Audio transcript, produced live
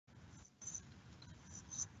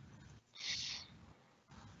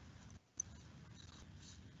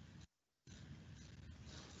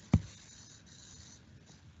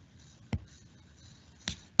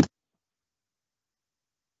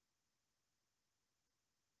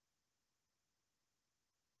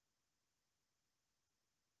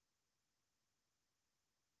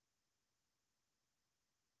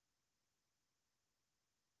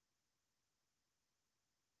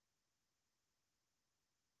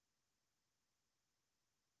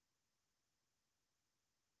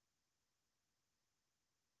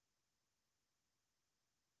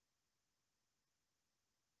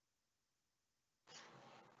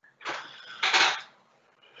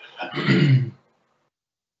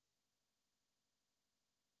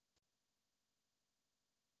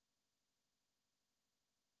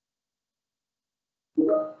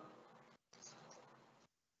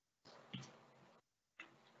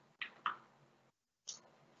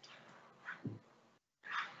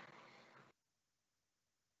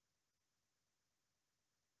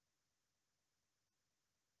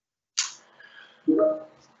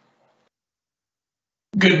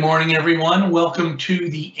Good morning, everyone. Welcome to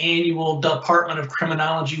the annual Department of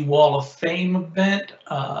Criminology Wall of Fame event.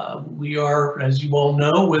 We are, as you all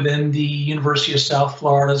know, within the University of South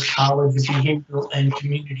Florida's College of Behavioral and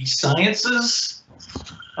Community Sciences.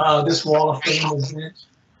 This Wall of Fame event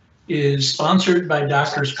is sponsored by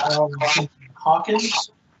Drs. Carl and Cynthia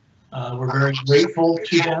Hawkins. We're very grateful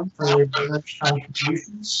to them for their generous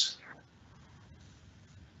contributions.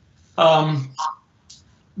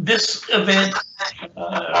 This event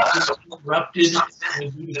was interrupted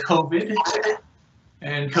due to COVID,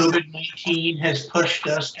 and COVID-19 has pushed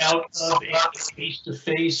us out of a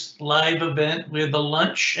face-to-face live event with a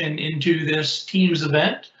lunch and into this Teams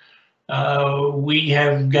event. We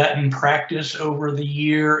have gotten practice over the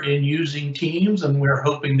year in using Teams, and we're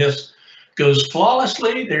hoping this goes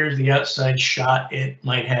flawlessly. There's the outside shot. It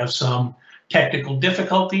might have some technical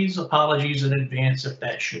difficulties. Apologies in advance if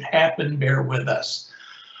that should happen. Bear with us.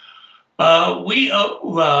 We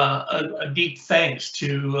owe a deep thanks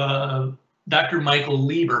to Dr. Michael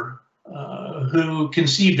Lieber, who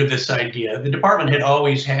conceived of this idea. The department had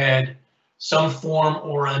always had some form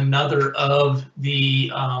or another of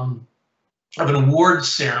an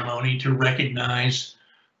awards ceremony to recognize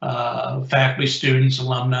faculty, students,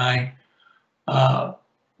 alumni.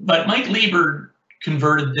 But Mike Lieber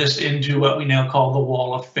converted this into what we now call the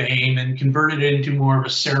Wall of Fame and converted it into more of a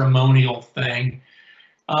ceremonial thing.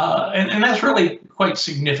 And that's really quite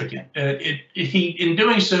significant. In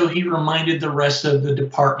doing so, he reminded the rest of the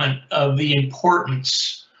department of the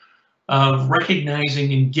importance of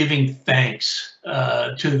recognizing and giving thanks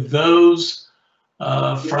to those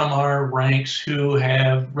from our ranks who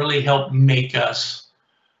have really helped make us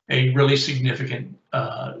a really significant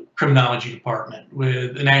criminology department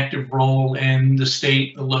with an active role in the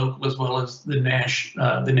state, the local, as well as the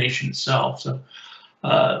nation itself. So.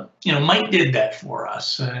 You know, Mike did that for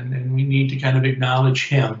us, and we need to kind of acknowledge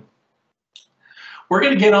him. We're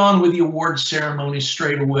going to get on with the awards ceremony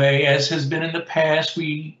straight away. As has been in the past,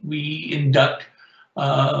 we induct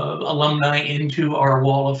alumni into our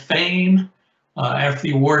Wall of Fame. After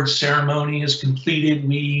the awards ceremony is completed,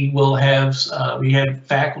 we will have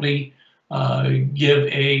faculty give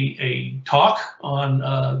a talk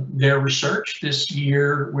on their research. This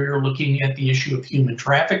year, we're looking at the issue of human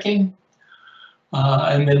trafficking.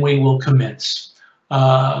 And then we will commence.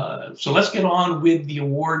 So let's get on with the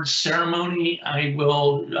awards ceremony. I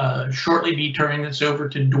will shortly be turning this over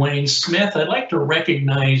to Dwayne Smith. I'd like to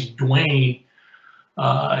recognize Dwayne.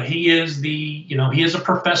 He is a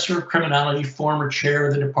professor of criminology, former chair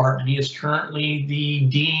of the department. He is currently the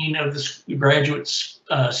dean of the graduate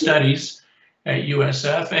studies at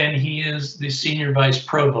USF, and he is the senior vice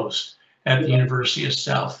provost at the University of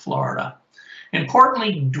South Florida.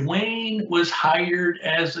 Importantly, Dwayne was hired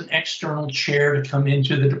as an external chair to come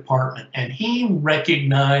into the department, and he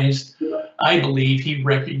recognized, I believe he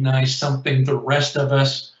recognized something the rest of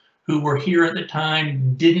us who were here at the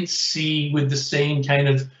time didn't see with the same kind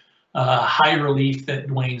of high relief that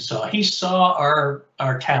Dwayne saw. He saw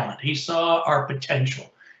our talent, he saw our potential,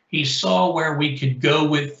 he saw where we could go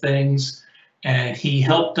with things, and he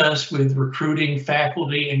helped us with recruiting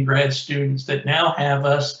faculty and grad students that now have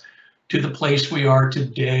us to the place we are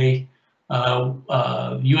today.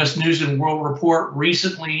 U.S. News and World Report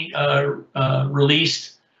recently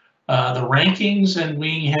released the rankings, and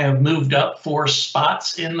we have moved up 4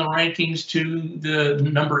 spots in the rankings to the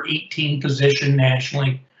number 18 position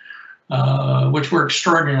nationally, which we're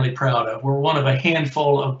extraordinarily proud of. We're one of a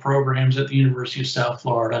handful of programs at the University of South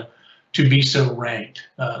Florida to be so ranked.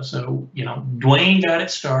 So, you know, Dwayne got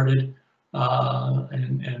it started.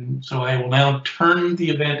 And so I will now turn the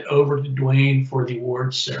event over to Dwayne for the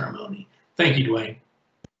awards ceremony. Thank you, Dwayne.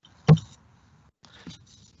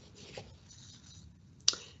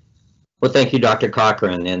 Well, thank you, Dr.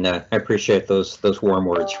 Cochran, and I appreciate those warm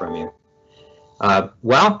words from you.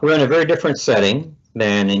 Well, we're in a very different setting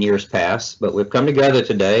than in years past, but we've come together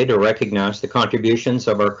today to recognize the contributions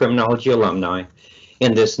of our criminology alumni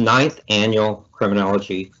in this 9th annual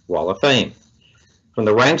Criminology Wall of Fame. From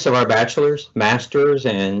the ranks of our bachelor's, master's,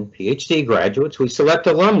 and PhD graduates, we select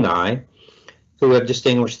alumni who have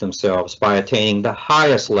distinguished themselves by attaining the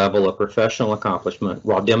highest level of professional accomplishment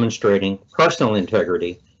while demonstrating personal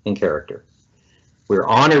integrity and character. We're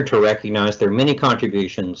honored to recognize their many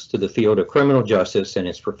contributions to the field of criminal justice and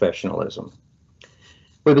its professionalism.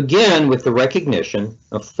 We begin with the recognition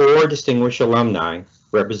of 4 distinguished alumni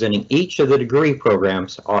representing each of the degree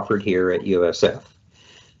programs offered here at USF.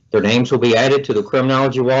 Their names will be added to the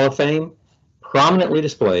Criminology Wall of Fame, prominently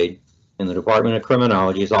displayed in the Department of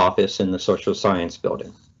Criminology's office in the Social Science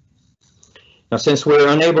Building. Now, since we're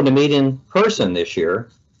unable to meet in person this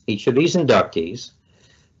year, each of these inductees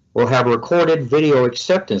will have a recorded video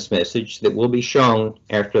acceptance message that will be shown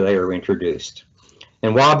after they are introduced.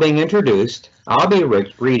 And while being introduced, I'll be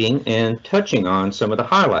reading and touching on some of the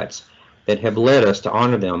highlights that have led us to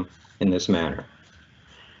honor them in this manner.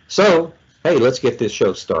 So, hey, let's get this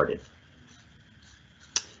show started.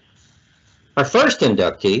 Our first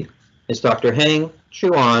inductee is Dr. Heng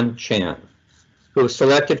Chuan Chan, who was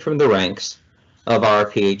selected from the ranks of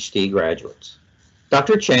our PhD graduates.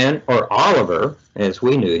 Dr. Chan, or Oliver, as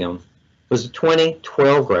we knew him, was a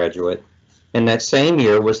 2012 graduate, and that same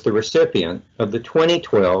year was the recipient of the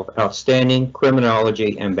 2012 Outstanding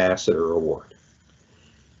Criminology Ambassador Award.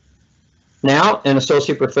 Now an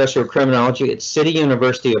associate professor of criminology at City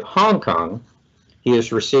University of Hong Kong, he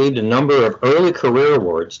has received a number of early career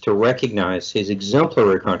awards to recognize his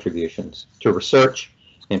exemplary contributions to research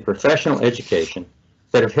and professional education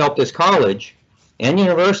that have helped his college and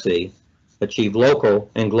university achieve local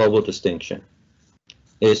and global distinction.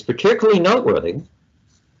 It is particularly noteworthy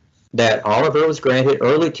that Oliver was granted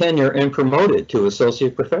early tenure and promoted to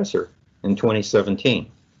associate professor in 2017.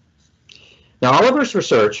 Now, Oliver's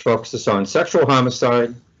research focuses on sexual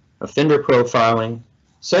homicide, offender profiling,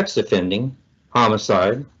 sex offending,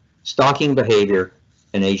 homicide, stalking behavior,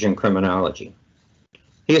 and Asian criminology.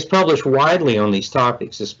 He has published widely on these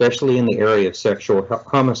topics, especially in the area of sexual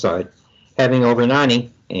homicide, having over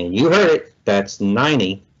 90, and you heard it, that's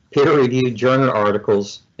 90 peer-reviewed journal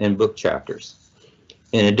articles and book chapters.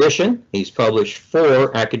 In addition, he's published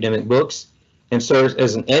 4 academic books and serves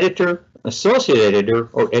as an editor, associate editor,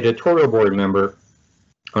 or editorial board member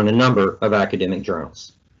on a number of academic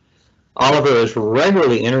journals. Oliver is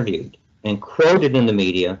regularly interviewed and quoted in the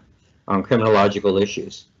media on criminological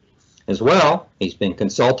issues. As well, he's been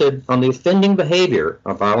consulted on the offending behavior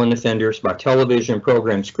of violent offenders by television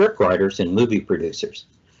program scriptwriters and movie producers.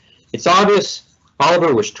 It's obvious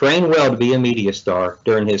Oliver was trained well to be a media star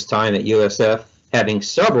during his time at USF, having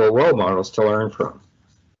several role models to learn from.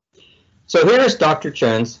 So here is Dr.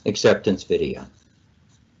 Chan's acceptance video.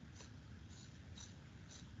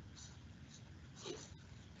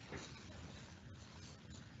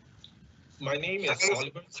 My name is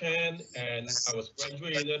Oliver Chan, and I was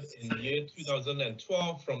graduated in the year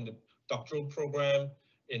 2012 from the doctoral program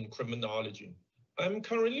in criminology. I'm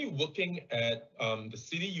currently working at the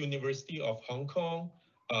City University of Hong Kong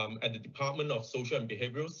at the Department of Social and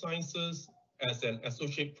Behavioral Sciences as an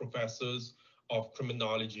associate professor of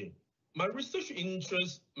criminology. My research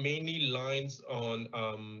interest mainly lies on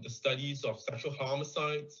the studies of sexual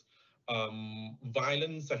homicides,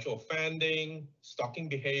 violent sexual offending, stalking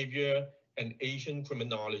behavior, and Asian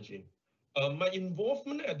criminology. My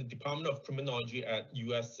involvement at the Department of Criminology at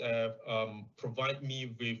USF provide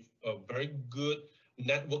me with a very good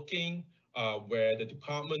networking where the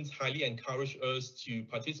departments highly encourage us to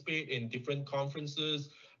participate in different conferences,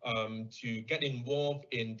 to get involved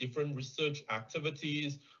in different research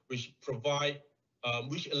activities, which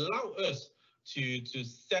allow us to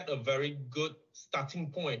set a very good starting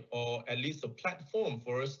point, or at least a platform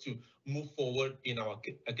for us to move forward in our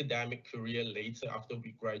academic career later after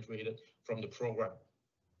we graduated from the program.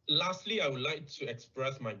 Lastly, I would like to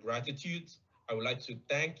express my gratitude. I would like to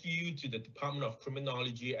thank you to the Department of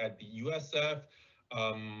Criminology at the USF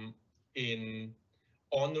in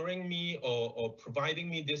honoring me or providing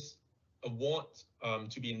me this award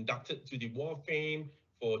to be inducted to the Wall of Fame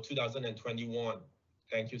for 2021.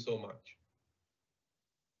 Thank you so much.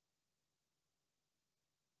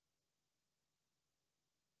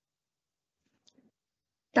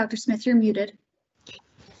 Dr. Smith, you're muted.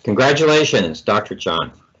 Congratulations, Dr.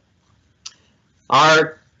 Chan.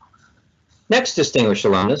 Our next distinguished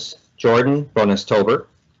alumnus, Jordan Bonus-Tolbert,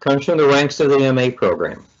 comes from the ranks of the MA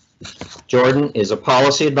program. Jordan is a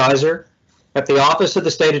policy advisor at the Office of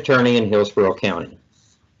the State Attorney in Hillsborough County.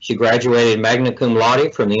 She graduated magna cum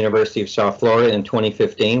laude from the University of South Florida in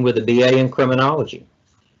 2015 with a BA in criminology.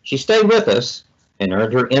 She stayed with us and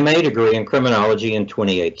earned her MA degree in criminology in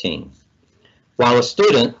 2018. While a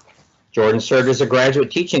student, Jordan served as a graduate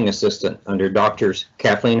teaching assistant under Doctors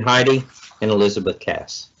Kathleen Heide and Elizabeth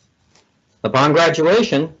Cass. Upon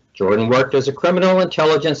graduation, Jordan worked as a criminal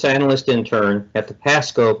intelligence analyst intern at the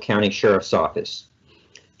Pasco County Sheriff's Office.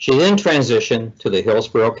 She then transitioned to the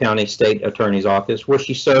Hillsborough County State Attorney's Office, where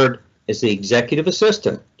she served as the executive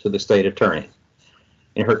assistant to the state attorney.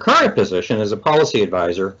 In her current position as a policy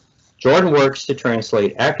advisor, Jordan works to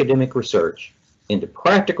translate academic research into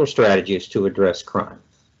practical strategies to address crime.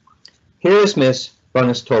 Here is Ms.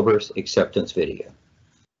 Bonus-Tober's acceptance video.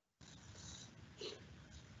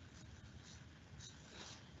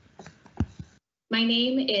 My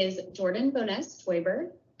name is Jordan Bones-Toiber.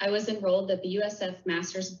 I was enrolled at the USF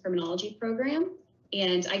Masters of Criminology program,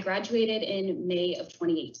 and I graduated in May of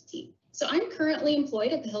 2018. So I'm currently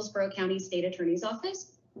employed at the Hillsborough County State Attorney's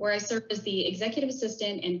Office, where I serve as the executive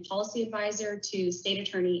assistant and policy advisor to State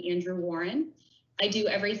Attorney Andrew Warren. I do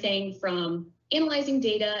everything from analyzing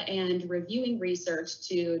data and reviewing research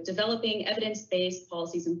to developing evidence-based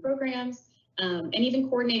policies and programs, and even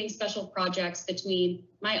coordinating special projects between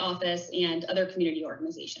my office and other community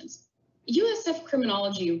organizations. USF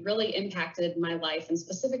Criminology really impacted my life and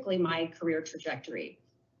specifically my career trajectory.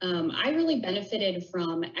 I really benefited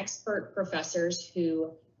from expert professors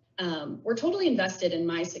who were totally invested in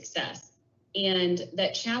my success and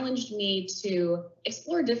that challenged me to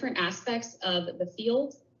explore different aspects of the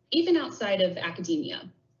field, even outside of academia.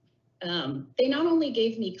 They not only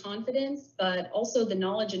gave me confidence, but also the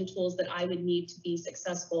knowledge and tools that I would need to be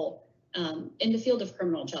successful in the field of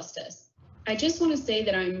criminal justice. I just want to say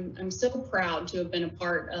that I'm so proud to have been a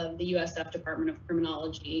part of the USF Department of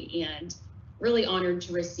Criminology and really honored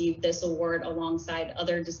to receive this award alongside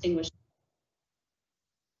other distinguished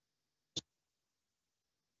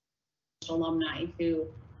alumni who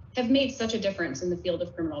have made such a difference in the field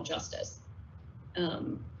of criminal justice.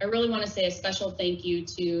 I really want to say a special thank you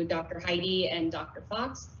to Dr. Heidi and Dr.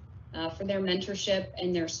 Fox for their mentorship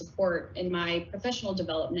and their support in my professional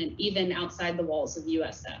development, even outside the walls of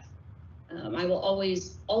USF. I will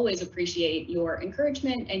always appreciate your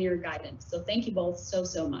encouragement and your guidance. So thank you both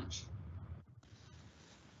so much.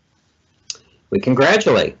 We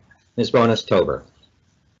congratulate Ms. Bonus-Tober.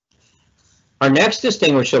 Our next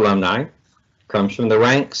distinguished alumni comes from the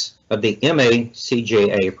ranks of the MA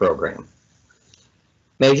CJA program.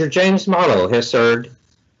 Major James Marlowe has served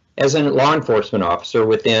as a law enforcement officer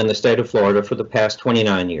within the state of Florida for the past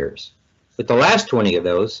 29 years, with the last 20 of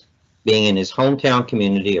those being in his hometown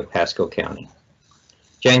community of Pasco County.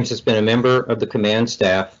 James has been a member of the command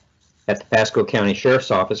staff at the Pasco County Sheriff's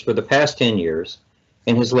Office for the past 10 years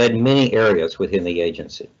and has led many areas within the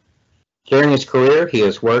agency. During his career, he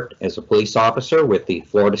has worked as a police officer with the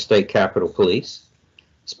Florida State Capitol Police,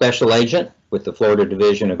 special agent with the Florida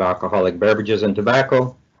Division of Alcoholic Beverages and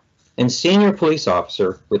Tobacco, and senior police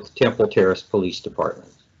officer with the Temple Terrace Police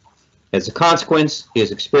Department. As a consequence, he has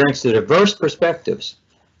experienced the diverse perspectives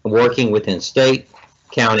of working within state,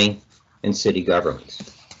 county, and city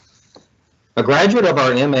governments. A graduate of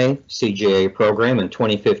our MA CJA program in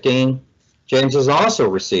 2015, James has also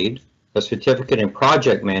received a certificate in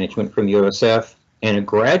project management from USF and a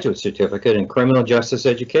graduate certificate in criminal justice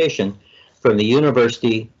education from the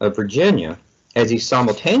University of Virginia, as he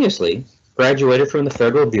simultaneously graduated from the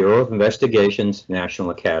Federal Bureau of Investigation's National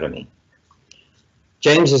Academy.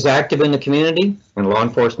 James is active in the community and law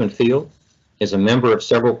enforcement field, is a member of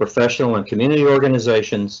several professional and community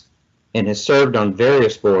organizations, and has served on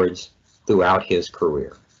various boards throughout his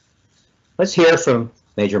career. Let's hear from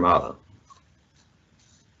Major Marlowe.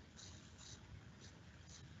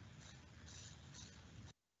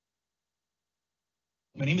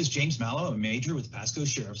 My name is James Mallow. I'm a major with Pasco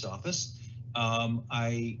Sheriff's Office.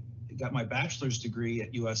 I got my bachelor's degree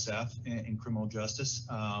at USF in criminal justice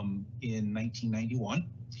in 1991.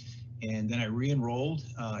 And then I re-enrolled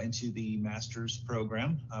into the master's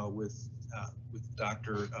program with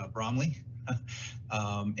Dr. Bromley.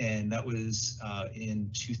 And that was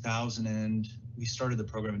in 2000, and we started the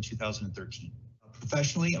program in 2013.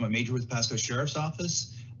 Professionally, I'm a major with Pasco Sheriff's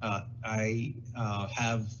Office. I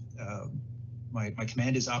have my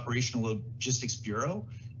command is Operational Logistics Bureau.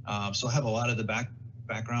 So I have a lot of the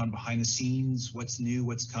background behind the scenes, what's new,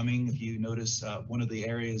 what's coming. If you notice, one of the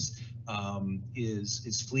areas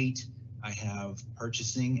is fleet. I have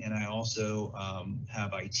purchasing, and I also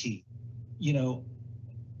have IT. You know,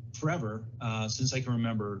 forever, since I can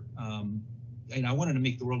remember, and I wanted to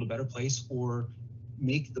make the world a better place, or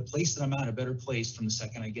make the place that I'm at a better place from the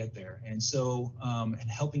second I get there. And so, and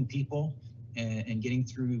helping people and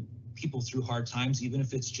getting people through hard times, even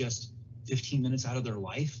if it's just 15 minutes out of their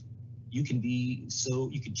life, you can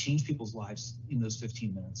change people's lives in those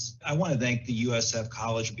 15 minutes. I want to thank the USF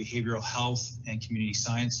College of Behavioral Health and Community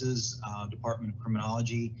Sciences, Department of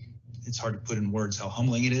Criminology, it's hard to put in words how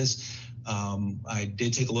humbling it is. I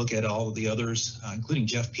did take a look at all of the others, including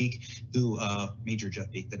Jeff Peak, who, Major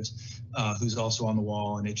Jeff Peak, that is, who's also on the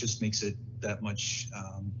wall, and it just makes it that much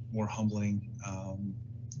more humbling.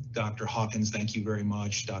 Dr. Hawkins, thank you very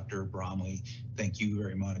much. Dr. Bromley, thank you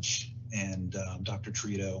very much. And Dr.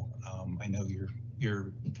 Trito, I know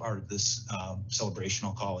you're part of this celebration,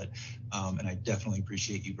 I'll call it, and I definitely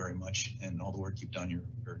appreciate you very much and all the work you've done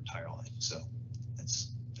your entire life. So that's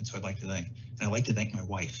who I'd like to thank. And I'd like to thank my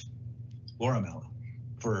wife, Laura Mello,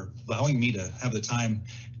 for allowing me to have the time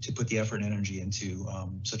to put the effort and energy into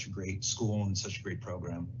such a great school and such a great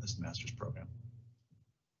program as the master's program.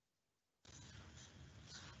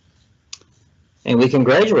 And we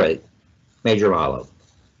congratulate Major Mallow.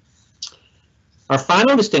 Our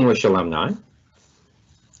final distinguished alumni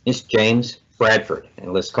is James Bradford,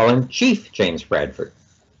 and let's call him Chief James Bradford.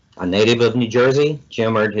 A native of New Jersey,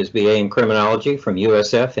 Jim earned his BA in criminology from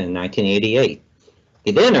USF in 1988.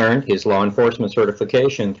 He then earned his law enforcement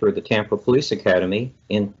certification through the Tampa Police Academy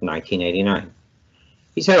in 1989.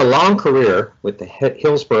 He's had a long career with the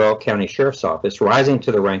Hillsborough County Sheriff's Office, rising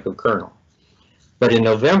to the rank of colonel. But in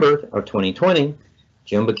November of 2020,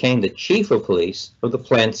 Jim became the Chief of Police of the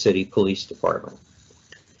Plant City Police Department.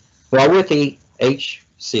 While with the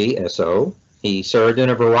HCSO, he served in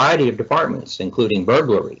a variety of departments, including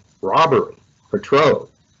burglary, robbery,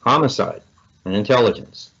 patrol, homicide, and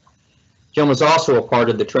intelligence. Jim was also a part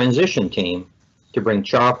of the transition team to bring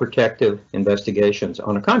child protective investigations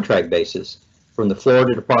on a contract basis from the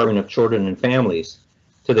Florida Department of Children and Families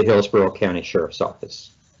to the Hillsborough County Sheriff's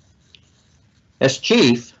Office. As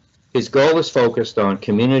chief, his goal is focused on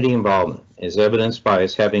community involvement, as evidenced by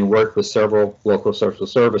his having worked with several local social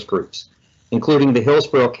service groups, including the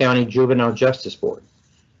Hillsborough County Juvenile Justice Board,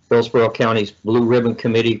 Hillsborough County's Blue Ribbon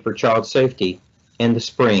Committee for Child Safety, and the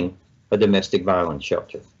Spring, a domestic violence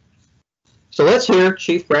shelter. So let's hear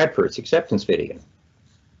Chief Bradford's acceptance video.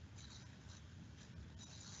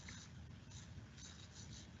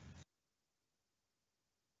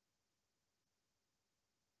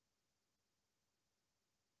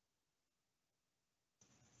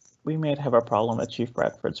 We may have a problem with Chief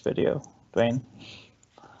Bradford's video, Dwayne.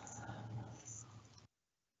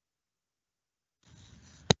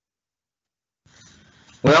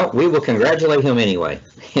 Well, we will congratulate him anyway,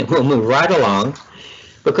 and we'll move right along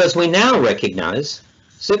because we now recognize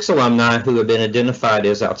 6 alumni who have been identified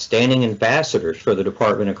as outstanding ambassadors for the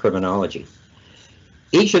Department of Criminology.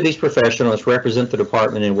 Each of these professionals represent the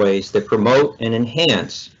department in ways that promote and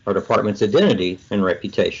enhance our department's identity and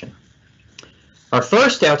reputation. Our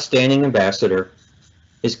first outstanding ambassador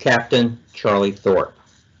is Captain Charlie Thorpe,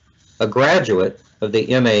 a graduate of the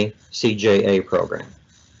MA-CJA program.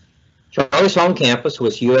 Charlie's home campus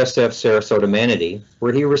was USF Sarasota Manatee,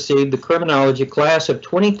 where he received the Criminology Class of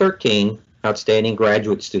 2013 Outstanding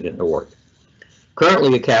Graduate Student Award.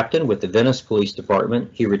 Currently a captain with the Venice Police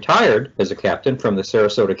Department, he retired as a captain from the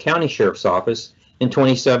Sarasota County Sheriff's Office in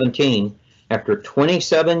 2017 after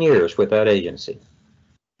 27 years with that agency.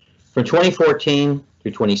 From 2014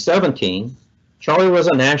 through 2017, Charlie was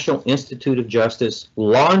a National Institute of Justice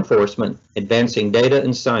Law Enforcement Advancing Data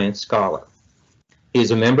and Science Scholar. He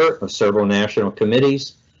is a member of several national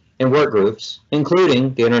committees and work groups,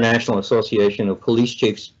 including the International Association of Police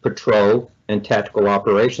Chiefs Patrol and Tactical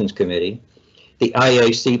Operations Committee, the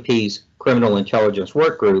IACP's Criminal Intelligence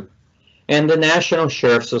Work Group, and the National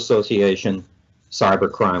Sheriff's Association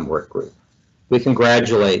Cybercrime Work Group. We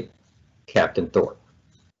congratulate Captain Thorpe.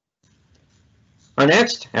 Our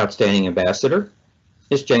next outstanding ambassador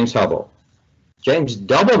is James Hubble. James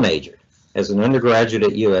double majored as an undergraduate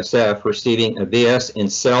at USF, receiving a BS in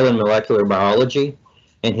Cell and Molecular Biology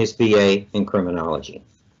and his BA in Criminology.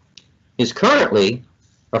 He's currently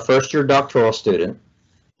a first-year doctoral student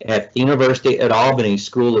at the University at Albany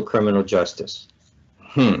School of Criminal Justice.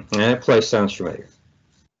 That place sounds familiar.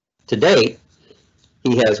 To date,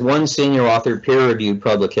 he has 1 senior authored peer-reviewed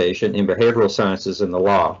publication in behavioral sciences and the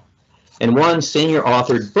law, and 1 senior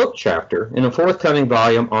authored book chapter in a forthcoming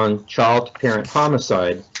volume on child-to-parent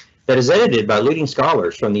homicide that is edited by leading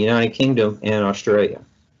scholars from the United Kingdom and Australia.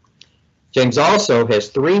 James also has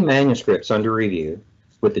 3 manuscripts under review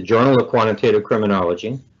with the Journal of Quantitative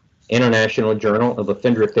Criminology, International Journal of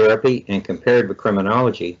Offender Therapy and Comparative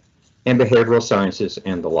Criminology, and Behavioral Sciences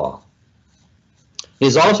and the Law. He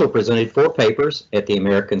has also presented 4 papers at the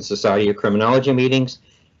American Society of Criminology meetings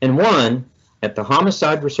and 1 at the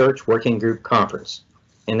Homicide Research Working Group Conference,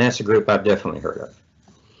 and that's a group I've definitely heard of.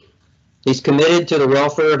 He's committed to the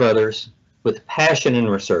welfare of others with passion in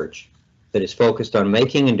research that is focused on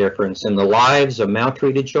making a difference in the lives of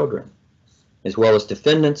maltreated children, as well as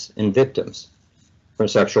defendants and victims from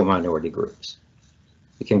sexual minority groups.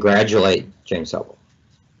 We congratulate James Hubble.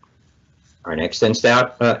 Our next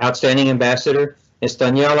outstanding ambassador is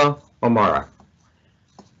Daniela O'Mara.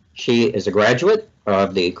 She is a graduate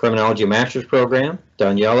of the Criminology Master's Program.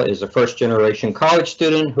 Daniela is a first-generation college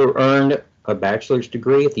student who earned a bachelor's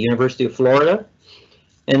degree at the University of Florida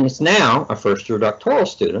and is now a first-year doctoral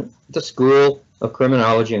student at the School of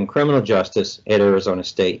Criminology and Criminal Justice at Arizona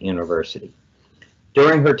State University.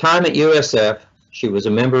 During her time at USF, she was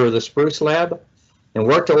a member of the Spruce Lab and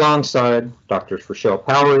worked alongside Drs. Rochelle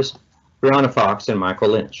Powers, Brianna Fox, and Michael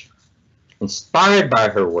Lynch. Inspired by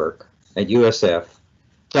her work at USF,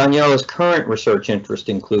 Daniela's current research interests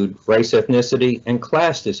include race, ethnicity, and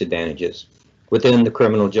class disadvantages within the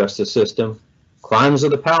criminal justice system, crimes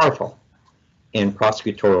of the powerful, and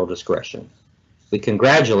prosecutorial discretion. We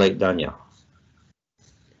congratulate Daniela.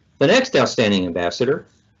 The next outstanding ambassador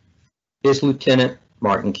is Lieutenant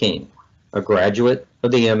Martin King, a graduate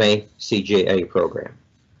of the MA CJA program.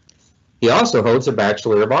 He also holds a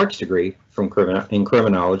Bachelor of Arts degree in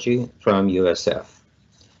criminology from USF.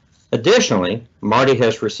 Additionally, Marty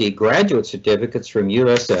has received graduate certificates from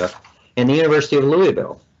USF and the University of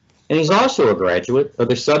Louisville, and he's also a graduate of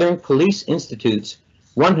the Southern Police Institute's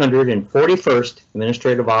 141st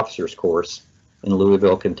Administrative Officers course in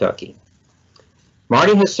Louisville, Kentucky.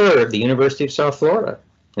 Marty has served the University of South Florida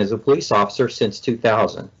as a police officer since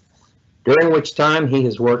 2000, during which time he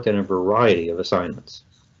has worked in a variety of assignments.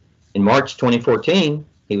 In March 2014,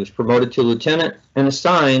 he was promoted to lieutenant and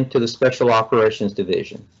assigned to the Special Operations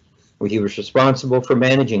Division, where he was responsible for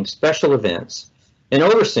managing special events and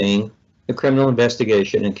overseeing the Criminal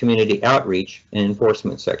Investigation and Community Outreach and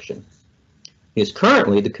Enforcement section. He is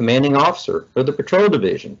currently the commanding officer of the Patrol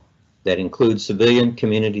Division that includes civilian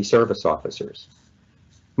community service officers.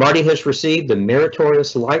 Marty has received the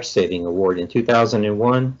Meritorious Life-Saving Award in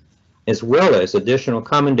 2001, as well as additional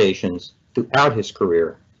commendations throughout his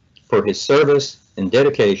career for his service and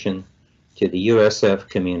dedication to the USF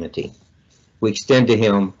community. We extend to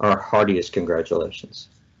him our heartiest congratulations.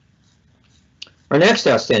 Our next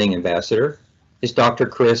outstanding ambassador is Dr.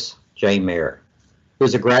 Chris J. Mayer, who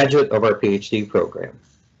is a graduate of our PhD program.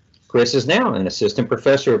 Chris is now an assistant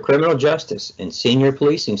professor of criminal justice and senior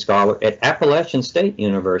policing scholar at Appalachian State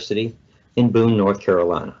University in Boone, North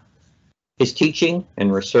Carolina. His teaching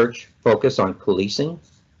and research focus on policing,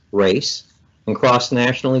 race, and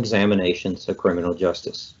cross-national examinations of criminal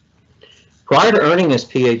justice. Prior to earning his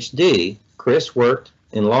PhD, Chris worked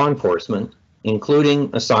in law enforcement, including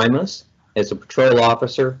assignments as a patrol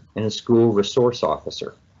officer and a school resource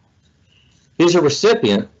officer. He's a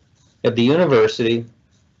recipient of the University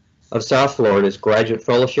of South Florida's Graduate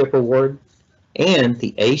Fellowship Award and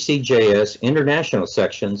the ACJS International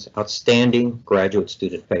Section's Outstanding Graduate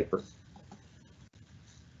Student Paper.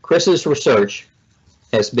 Chris's research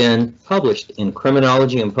has been published in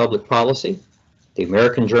Criminology and Public Policy, the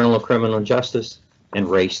American Journal of Criminal Justice, and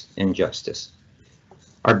Race and Justice.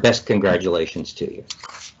 Our best congratulations to you.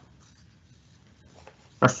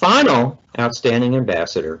 Our final outstanding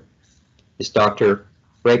ambassador is Dr.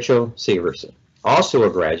 Rachel Severson, also a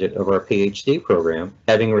graduate of our PhD program,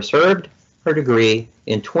 having received her degree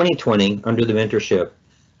in 2020 under the mentorship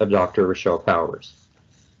of Dr. Rochelle Powers.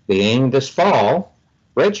 Beginning this fall,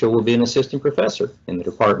 Rachel will be an assistant professor in the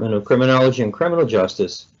Department of Criminology and Criminal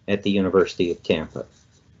Justice at the University of Tampa.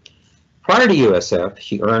 Prior to USF,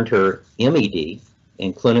 she earned her MED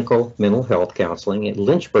in clinical mental health counseling at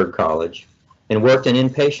Lynchburg College and worked in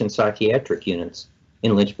inpatient psychiatric units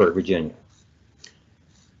in Lynchburg, Virginia.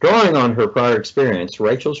 Drawing on her prior experience,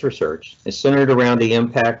 Rachel's research is centered around the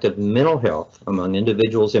impact of mental health among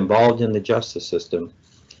individuals involved in the justice system,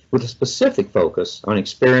 with a specific focus on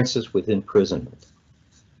experiences with imprisonment.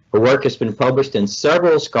 Her work has been published in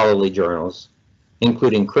several scholarly journals,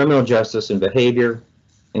 including Criminal Justice and Behavior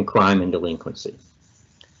and Crime and Delinquency.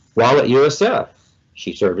 While at USF,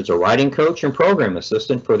 she served as a writing coach and program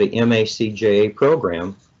assistant for the MACJA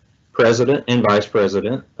program, president and vice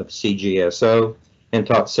president of CGSO, and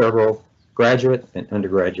taught several graduate and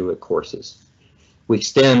undergraduate courses. We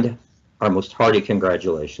extend our most hearty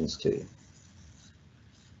congratulations to you.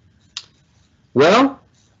 Well,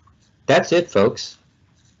 that's it, folks.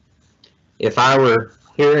 If I were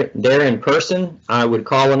there in person, I would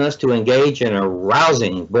call on us to engage in a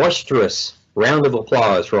rousing, boisterous round of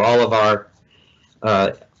applause for all of our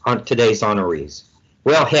today's honorees.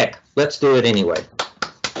 Well, heck, let's do it anyway.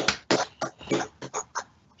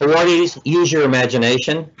 Awardees, use your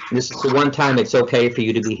imagination. This is the one time it's okay for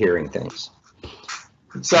you to be hearing things.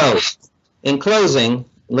 So, in closing,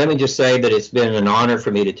 let me just say that it's been an honor for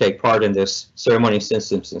me to take part in this ceremony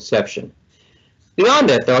since its inception. Beyond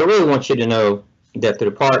that, though, I really want you to know that the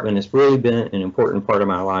department has really been an important part of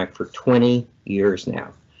my life for 20 years now.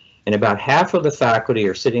 And about half of the faculty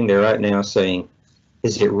are sitting there right now saying,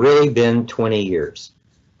 has it really been 20 years?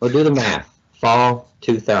 Well, do the math. Fall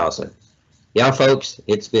 2000. Yeah, folks,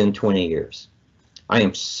 it's been 20 years. I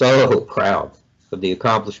am so proud of the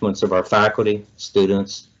accomplishments of our faculty,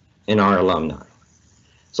 students, and our alumni.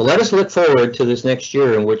 So let us look forward to this next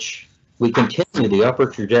year in which we continue the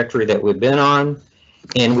upward trajectory that we've been on,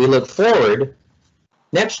 and we look forward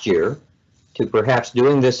next year to perhaps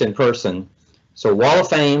doing this in person, so Wall of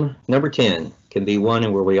Fame number 10 can be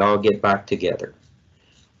one where we all get back together.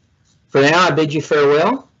 For now, I bid you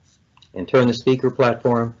farewell and turn the speaker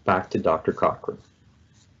platform back to Dr. Cochran.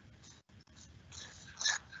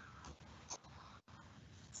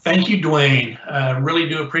 Thank you, Dwayne. Really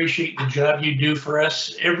do appreciate the job you do for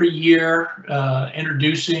us every year,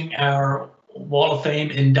 introducing our Wall of Fame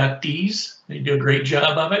inductees. You do a great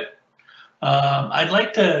job of it. I'd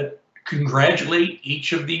like to congratulate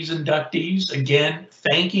each of these inductees. Again,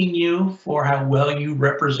 thanking you for how well you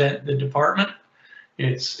represent the department.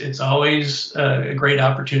 It's always a great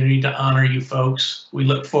opportunity to honor you folks. We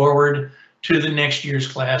look forward to the next year's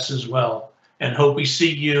class as well, and hope we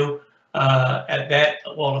see you at that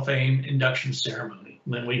Wall of Fame induction ceremony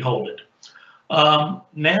when we hold it.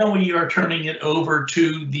 Now we are turning it over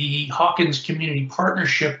to the Hawkins Community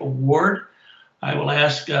Partnership Award. I will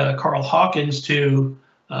ask Carl Hawkins to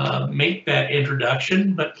make that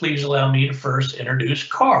introduction, but please allow me to first introduce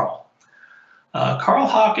Carl. Carl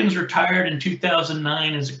Hawkins retired in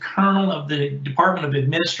 2009 as a colonel of the Department of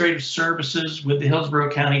Administrative Services with the Hillsborough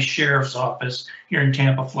County Sheriff's Office here in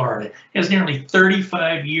Tampa, Florida. He has nearly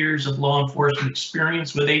 35 years of law enforcement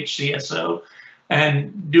experience with HCSO,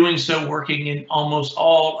 and doing so working in almost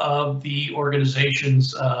all of the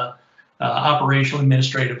organization's operational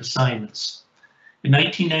administrative assignments. In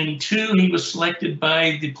 1992, he was selected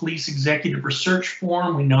by the Police Executive Research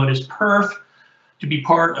Forum, we know it as PERF, to be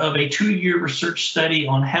part of a 2-year research study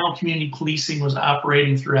on how community policing was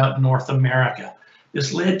operating throughout North America.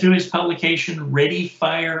 This led to his publication, Ready,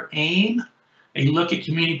 Fire, Aim, a look at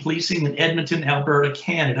community policing in Edmonton, Alberta,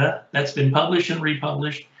 Canada. That's been published and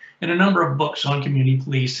republished in a number of books on community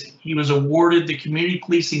policing. He was awarded the Community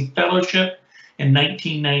Policing Fellowship in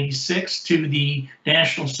 1996 to the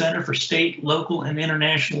National Center for State, Local, and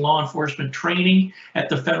International Law Enforcement Training at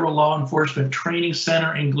the Federal Law Enforcement Training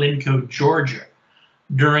Center in Glencoe, Georgia.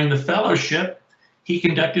 During the fellowship, he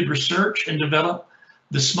conducted research and developed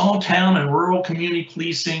the small town and rural community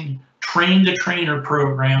policing Train the Trainer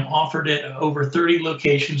program offered at over 30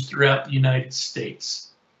 locations throughout the United States.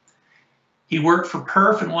 He worked for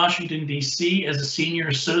PERF in Washington, D.C. as a senior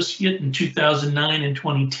associate in 2009 and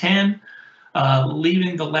 2010,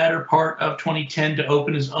 leaving the latter part of 2010 to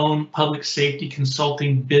open his own public safety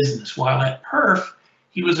consulting business. While at PERF,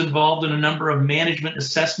 he was involved in a number of management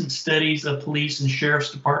assessment studies of police and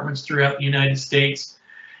sheriff's departments throughout the United States,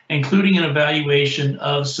 including an evaluation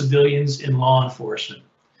of civilians in law enforcement.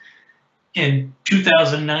 In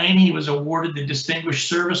 2009, he was awarded the Distinguished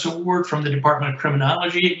Service Award from the Department of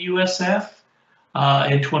Criminology at USF.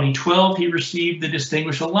 In 2012, he received the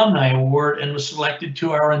Distinguished Alumni Award and was selected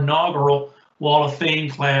to our inaugural Wall of Fame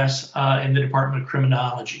class in the Department of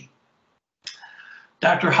Criminology.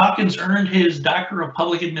 Dr. Hawkins earned his Doctor of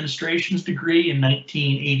Public Administration's degree in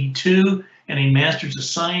 1982 and a Master's of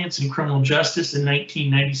Science in Criminal Justice in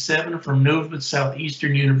 1997 from Nova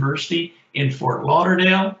Southeastern University in Fort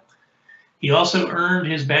Lauderdale. He also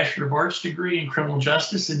earned his Bachelor of Arts degree in Criminal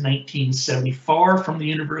Justice in 1974 from the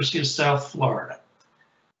University of South Florida.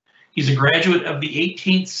 He's a graduate of the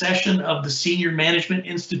 18th session of the Senior Management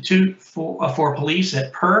Institute for Police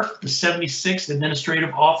at PERF, the 76th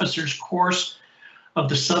Administrative Officers course of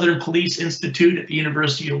the Southern Police Institute at the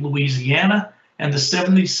University of Louisiana, and the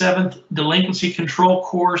 77th Delinquency Control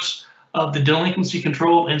course of the Delinquency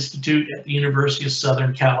Control Institute at the University of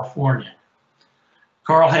Southern California.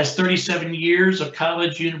 Carl has 37 years of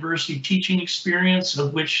college university teaching experience,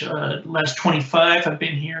 of which the last 25 have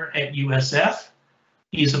been here at USF.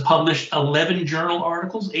 He's published 11 journal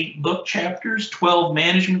articles, 8 book chapters, 12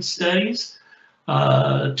 management studies,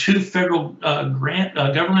 2 federal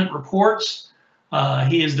government reports.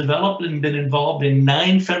 He has developed and been involved in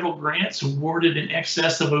 9 federal grants awarded in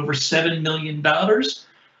excess of over $7 million.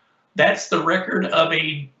 That's the record of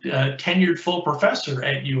a tenured full professor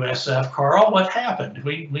at USF. Carl, what happened?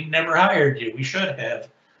 We never hired you. We should have.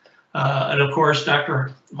 And of course,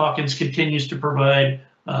 Dr. Hawkins continues to provide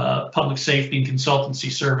public safety and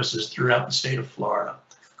consultancy services throughout the state of Florida.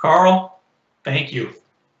 Carl, thank you.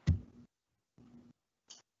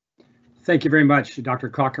 Thank you very much, Dr.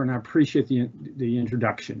 Cochran. I appreciate the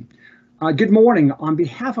introduction. Good morning. On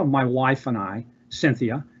behalf of my wife and I,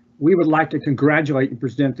 Cynthia, we would like to congratulate and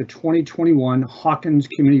present the 2021 Hawkins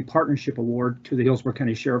Community Partnership Award to the Hillsborough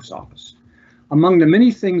County Sheriff's Office. Among the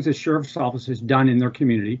many things the Sheriff's Office has done in their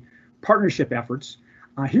community partnership efforts,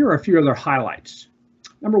 here are a few of their highlights.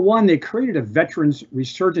 Number one, they created a Veterans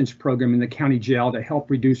Resurgence Program in the county jail to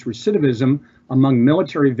help reduce recidivism among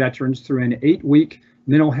military veterans through an 8-week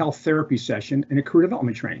mental health therapy session and a career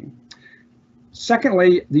development training.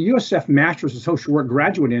 Secondly, the USF Masters of Social Work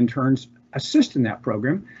graduate interns assist in that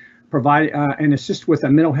program, provide and assist with a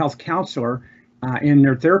mental health counselor in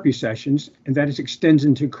their therapy sessions, and that extends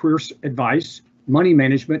into career advice, money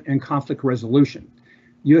management, and conflict resolution.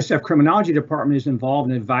 USF Criminology Department is involved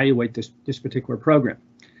and evaluate this particular program.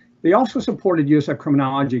 They also supported USF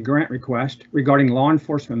Criminology grant request regarding law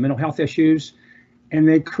enforcement mental health issues, and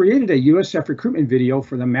they created a USF recruitment video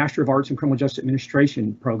for the Master of Arts in Criminal Justice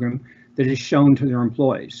Administration program that is shown to their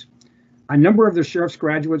employees. A number of the sheriff's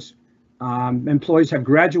graduates employees have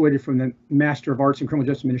graduated from the Master of Arts in Criminal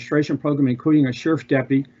Justice Administration program, including a sheriff's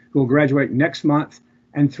deputy who will graduate next month,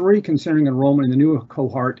 and 3 considering enrollment in the new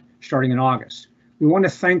cohort starting in August. We want to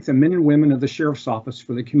thank the men and women of the Sheriff's Office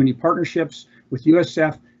for the community partnerships with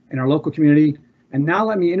USF and our local community. And now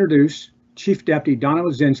let me introduce Chief Deputy Donna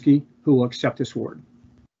Lazinski, who will accept this award.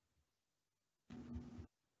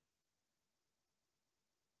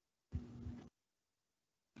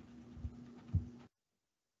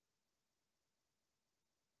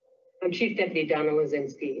 I'm Chief Deputy Donna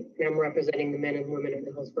Lazinski, and I'm representing the men and women of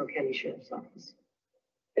the Hillsborough County Sheriff's Office.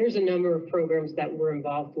 There's a number of programs that we're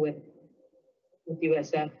involved with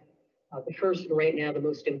USF. The first and right now the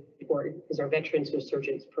most important is our Veterans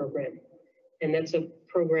Resurgence Program. And that's a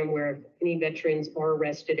program where if any veterans are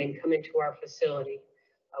arrested and come into our facility,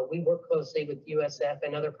 we work closely with USF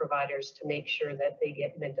and other providers to make sure that they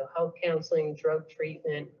get mental health counseling, drug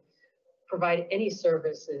treatment, provide any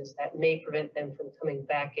services that may prevent them from coming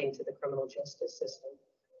back into the criminal justice system.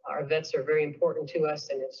 Our vets are very important to us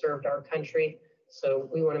and have served our country, so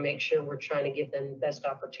we want to make sure we're trying to give them the best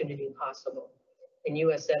opportunity possible. And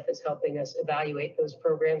USF is helping us evaluate those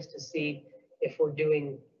programs to see if we're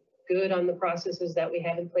doing good on the processes that we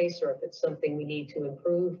have in place or if it's something we need to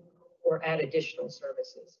improve or add additional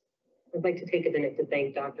services. I'd like to take a minute to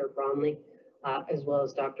thank Dr. Bromley as well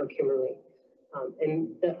as Dr. Kimberly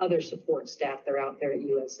and the other support staff that are out there at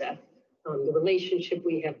USF. The relationship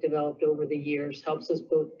we have developed over the years helps us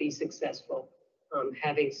both be successful.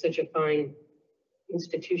 Having such a fine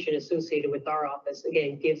institution associated with our office,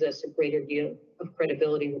 again, gives us a greater deal of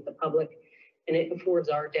credibility with the public, and it affords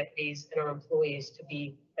our deputies and our employees to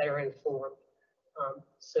be better informed.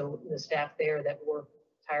 So the staff there that work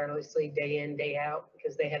tirelessly day in, day out,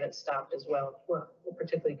 because they haven't stopped as well,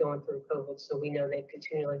 particularly going through COVID. So we know they've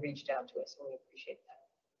continually reached out to us, and we appreciate that.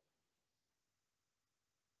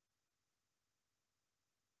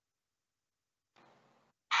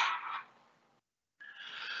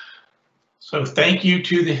 So thank you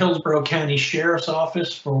to the Hillsborough County Sheriff's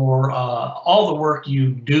Office for all the work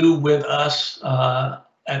you do with us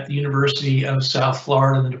at the University of South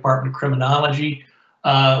Florida, the Department of Criminology.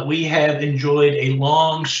 We have enjoyed a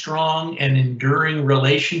long, strong, and enduring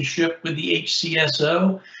relationship with the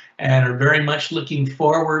HCSO and are very much looking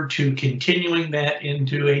forward to continuing that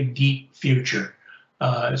into a deep future.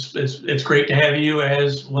 It's great to have you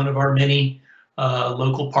as one of our many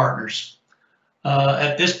local partners.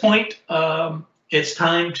 At this point, it's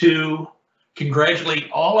time to congratulate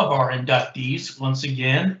all of our inductees once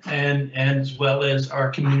again, and as well as our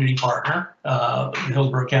community partner, the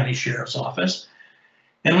Hillsborough County Sheriff's Office.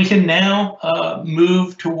 And we can now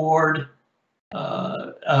move toward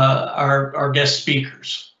our guest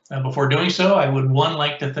speakers. Before doing so, I would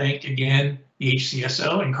like to thank again the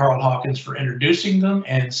HCSO and Carl Hawkins for introducing them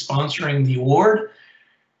and sponsoring the award.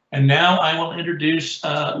 And now I will introduce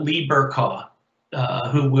Lee Burkaw,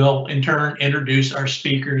 who will in turn introduce our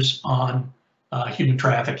speakers on human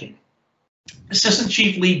trafficking. Assistant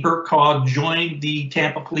Chief Lee Burkaw joined the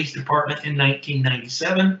Tampa Police Department in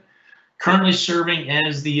 1997, currently serving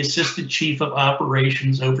as the Assistant Chief of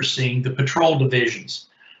Operations overseeing the patrol divisions.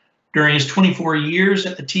 During his 24 years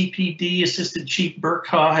at the TPD, Assistant Chief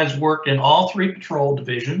Burkaw has worked in all 3 patrol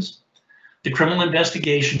divisions, the Criminal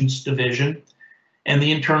Investigations Division, and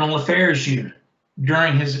the Internal Affairs Unit.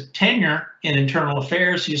 During his tenure in Internal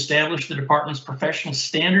Affairs, he established the department's Professional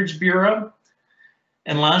Standards Bureau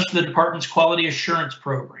and launched the department's Quality Assurance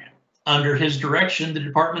Program. Under his direction, the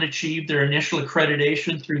department achieved their initial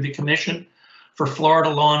accreditation through the Commission for Florida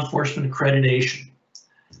Law Enforcement Accreditation.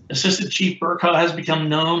 Assistant Chief Burkaw has become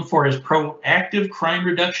known for his proactive crime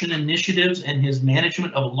reduction initiatives and his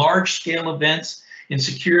management of large-scale events in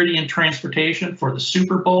security and transportation for the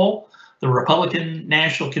Super Bowl, the Republican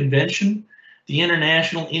National Convention, the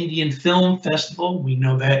International Indian Film Festival, we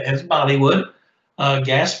know that as Bollywood,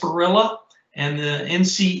 Gasparilla, and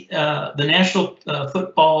the National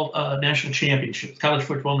Football National Championships, College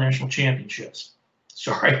Football National Championships.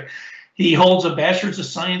 Sorry. He holds a Bachelor's of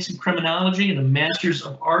Science in Criminology and a Master's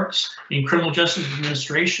of Arts in Criminal Justice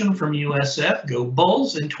Administration from USF, Go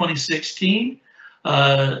Bulls, in 2016.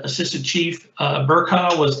 Assistant Chief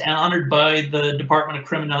Burkha was honored by the Department of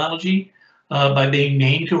Criminology by being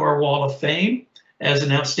named to our Wall of Fame as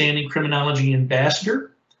an Outstanding Criminology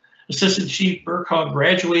Ambassador. Assistant Chief Burkha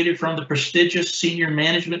graduated from the prestigious Senior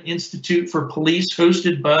Management Institute for Police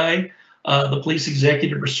hosted by the Police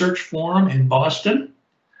Executive Research Forum in Boston.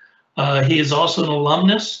 He is also an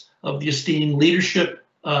alumnus of the esteemed Leadership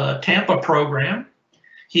Tampa program.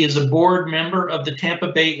 He is a board member of the Tampa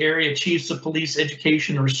Bay Area Chiefs of Police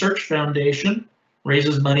Education and Research Foundation,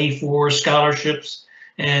 raises money for scholarships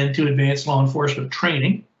and to advance law enforcement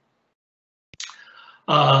training.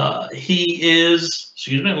 He is,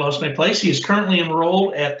 excuse me, I lost my place. He is currently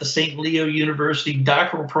enrolled at the St. Leo University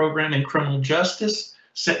doctoral program in criminal justice,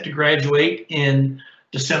 set to graduate in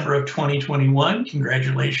December of 2021.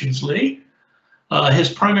 Congratulations, Lee. His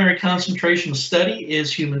primary concentration of study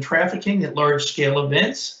is human trafficking at large-scale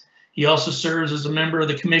events. He also serves as a member of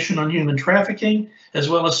the Commission on Human Trafficking, as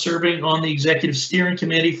well as serving on the Executive Steering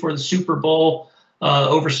Committee for the Super Bowl,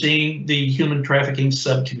 overseeing the Human Trafficking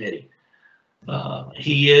Subcommittee.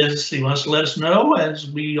 He wants to let us know,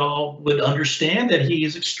 as we all would understand, that he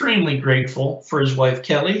is extremely grateful for his wife,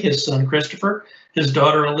 Kelly, his son, Christopher, his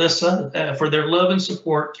daughter, Alyssa, for their love and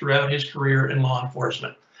support throughout his career in law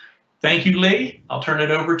enforcement. Thank you, Lee. I'll turn it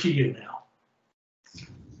over to you now.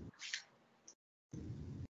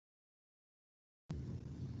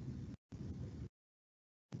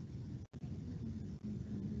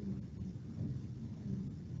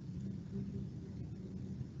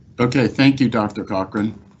 Okay, thank you, Dr.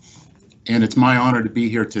 Cochran. And it's my honor to be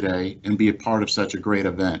here today and be a part of such a great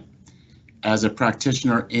event. As a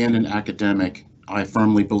practitioner and an academic, I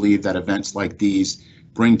firmly believe that events like these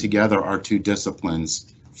bring together our two disciplines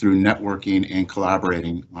through networking and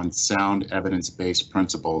collaborating on sound evidence-based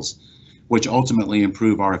principles, which ultimately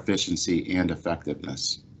improve our efficiency and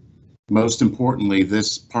effectiveness. Most importantly,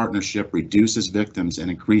 this partnership reduces victims and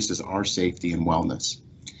increases our safety and wellness.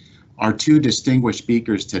 Our two distinguished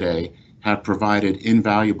speakers today have provided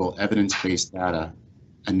invaluable evidence-based data,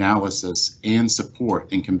 analysis, and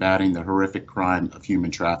support in combating the horrific crime of human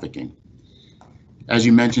trafficking. As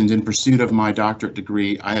you mentioned, in pursuit of my doctorate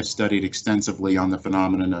degree, I have studied extensively on the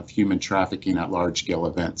phenomenon of human trafficking at large-scale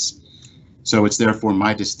events. So it's therefore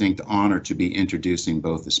my distinct honor to be introducing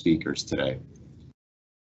both the speakers today.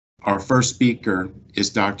 Our first speaker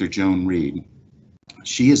is Dr. Joan Reed.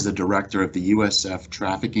 She is the director of the USF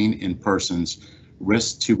Trafficking in Persons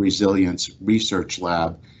Risk to Resilience Research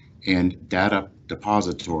Lab and Data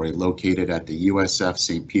Depository located at the USF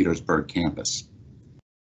St. Petersburg campus.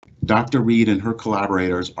 Dr. Reed and her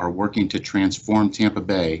collaborators are working to transform Tampa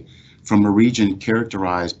Bay from a region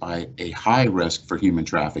characterized by a high risk for human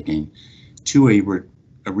trafficking to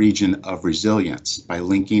a region of resilience by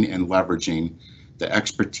linking and leveraging the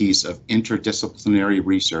expertise of interdisciplinary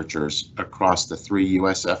researchers across the 3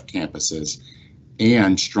 USF campuses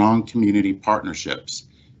and strong community partnerships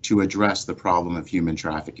to address the problem of human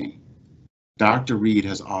trafficking. Dr. Reed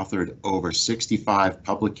has authored over 65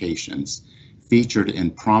 publications featured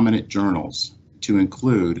in prominent journals to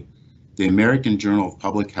include the American Journal of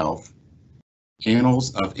Public Health,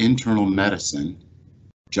 Annals of Internal Medicine,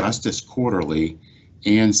 Justice Quarterly,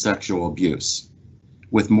 and Sexual Abuse,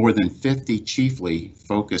 with more than 50 chiefly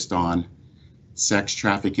focused on sex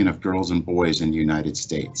trafficking of girls and boys in the United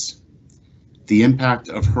States. The impact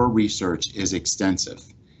of her research is extensive,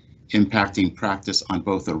 impacting practice on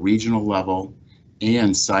both a regional level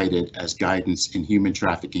and cited as guidance in human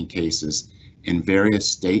trafficking cases in various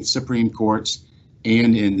state Supreme Courts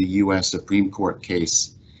and in the U.S. Supreme Court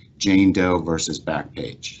case, Jane Doe versus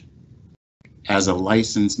Backpage. As a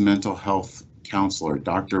licensed mental health counselor,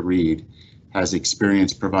 Dr. Reed has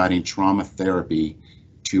experience providing trauma therapy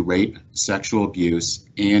to rape, sexual abuse,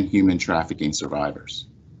 and human trafficking survivors.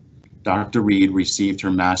 Dr. Reed received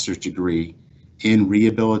her master's degree in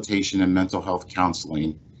rehabilitation and mental health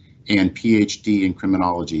counseling and PhD in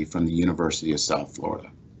criminology from the University of South Florida.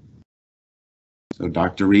 So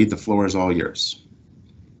Dr. Reed, the floor is all yours.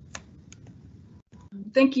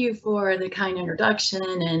 Thank you for the kind introduction,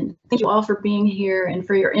 and thank you all for being here and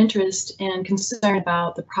for your interest and concern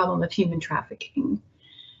about the problem of human trafficking.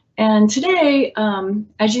 And today,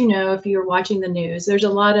 as you know, if you're watching the news, there's a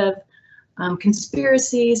lot of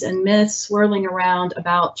conspiracies and myths swirling around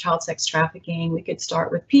about child sex trafficking. We could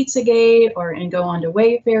start with Pizzagate and go on to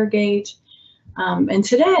Wayfairgate. And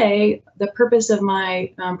today, the purpose of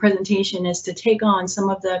my presentation is to take on some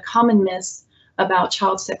of the common myths about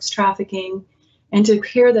child sex trafficking and to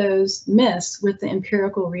pair those myths with the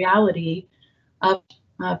empirical reality of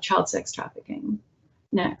child sex trafficking.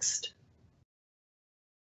 Next.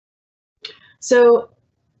 So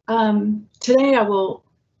today I will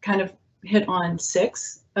kind of hit on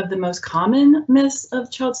 6 of the most common myths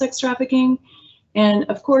of child sex trafficking. And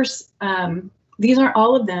of course, these aren't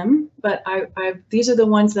all of them, but these are the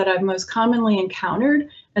ones that I've most commonly encountered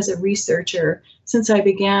as a researcher since I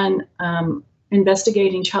began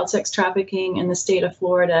investigating child sex trafficking in the state of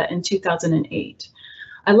Florida in 2008.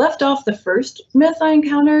 I left off the first myth I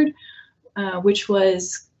encountered, which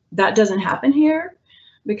was that doesn't happen here,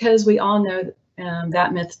 because we all know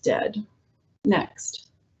that myth's dead. Next.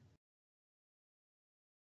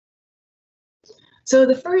 So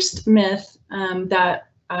the first myth that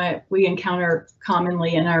we encounter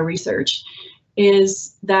commonly in our research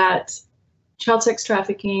is that child sex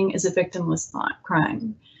trafficking is a victimless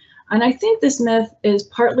crime. And I think this myth is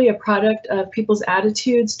partly a product of people's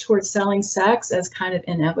attitudes towards selling sex as kind of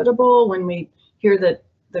inevitable. When we hear the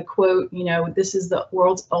quote, you know, this is the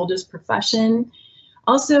world's oldest profession.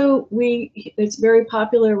 Also, it's very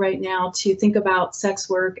popular right now to think about sex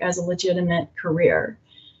work as a legitimate career.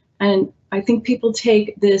 And I think people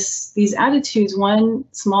take these attitudes one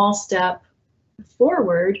small step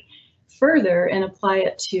forward further and apply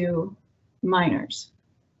it to minors.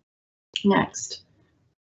 Next.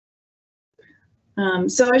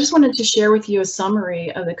 So I just wanted to share with you a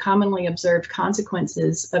summary of the commonly observed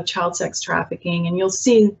consequences of child sex trafficking, and you'll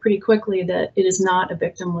see pretty quickly that it is not a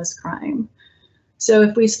victimless crime. So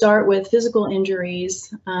if we start with physical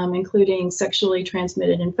injuries, including sexually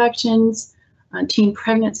transmitted infections, teen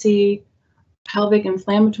pregnancy, pelvic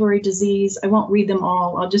inflammatory disease, I won't read them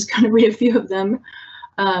all, I'll just kind of read a few of them,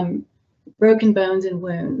 broken bones and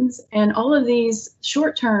wounds. And all of these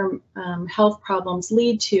short-term health problems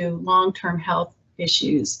lead to long-term health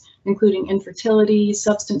issues, including infertility,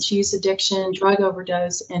 substance use addiction, drug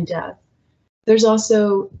overdose, and death. There's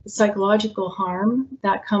also psychological harm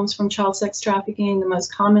that comes from child sex trafficking. The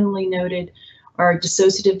most commonly noted are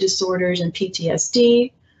dissociative disorders and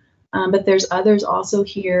PTSD, but there's others also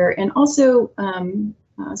here. And also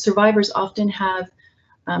survivors often have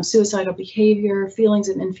suicidal behavior, feelings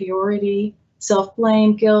of inferiority,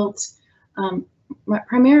 self-blame, guilt,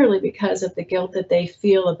 primarily because of the guilt that they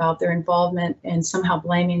feel about their involvement and somehow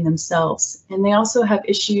blaming themselves. And they also have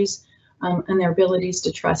issues in their abilities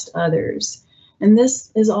to trust others. And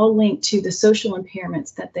this is all linked to the social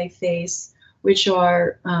impairments that they face, which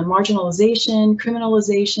are marginalization,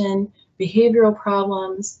 criminalization, behavioral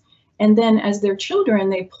problems. And then as their children,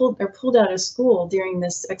 they're pulled out of school during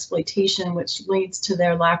this exploitation, which leads to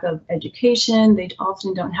their lack of education. They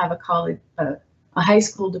often don't have a high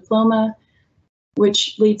school diploma,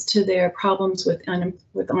 which leads to their problems with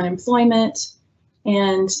unemployment.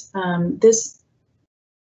 And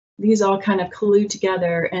these all kind of collude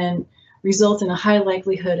together and result in a high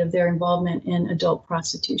likelihood of their involvement in adult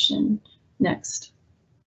prostitution. Next.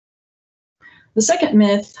 The second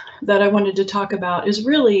myth that I wanted to talk about is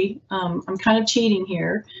really, I'm kind of cheating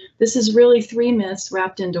here. This is really 3 myths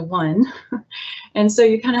wrapped into one. And so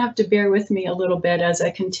you kind of have to bear with me a little bit as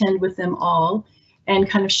I contend with them all and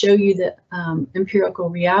kind of show you the empirical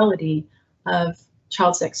reality of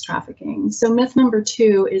child sex trafficking. So myth number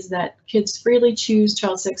 2 is that kids freely choose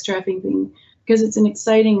child sex trafficking because it's an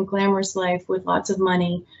exciting, glamorous life with lots of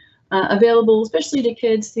money available, especially to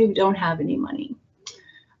kids who don't have any money.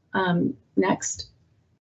 Next.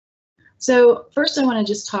 So first I want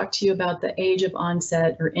to just talk to you about the age of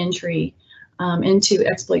onset or entry into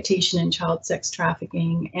exploitation and child sex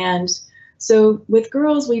trafficking. And so with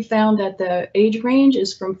girls, we found that the age range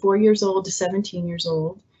is from 4 years old to 17 years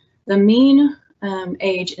old. The mean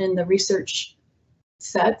age in the research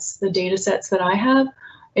sets, the data sets that I have,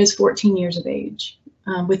 is 14 years of age.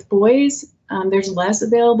 With boys, there's less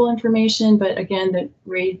available information, but again,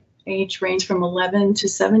 the age range from 11 to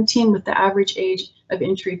 17, with the average age of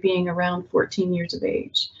entry being around 14 years of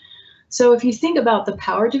age. So if you think about the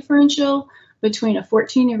power differential between a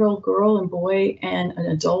 14-year-old girl and boy and an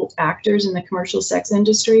adult actors in the commercial sex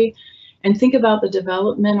industry, and think about the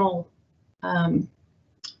developmental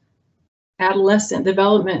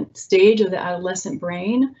development stage of the adolescent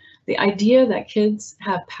brain, the idea that kids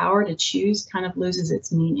have power to choose kind of loses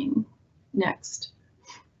its meaning. Next.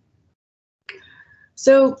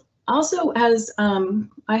 So also as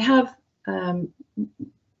I have,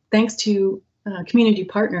 thanks to community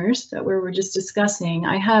partners that we were just discussing,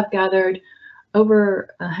 I have gathered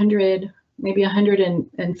over 100, maybe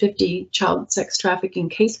 150 child sex trafficking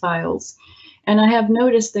case files. And I have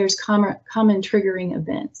noticed there's common triggering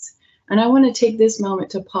events. And I want to take this moment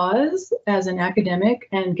to pause as an academic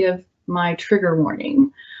and give my trigger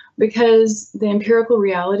warning, because the empirical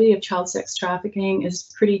reality of child sex trafficking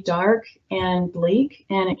is pretty dark and bleak,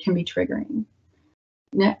 and it can be triggering.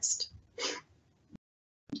 Next.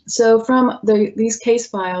 So from these case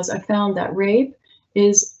files, I found that rape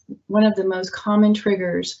is one of the most common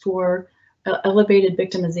triggers for elevated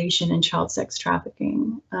victimization in child sex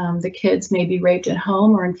trafficking. The kids may be raped at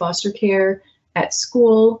home or in foster care, at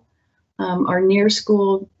school, or near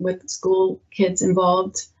school with school kids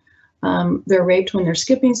involved. They're raped when they're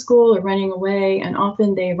skipping school or running away, and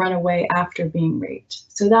often they run away after being raped.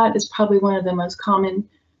 So that is probably one of the most common,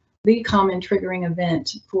 the common triggering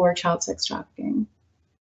event for child sex trafficking.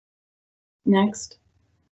 Next.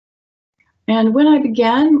 And when I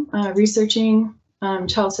began researching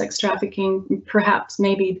child sex trafficking, perhaps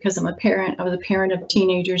maybe because I'm a parent, I was a parent of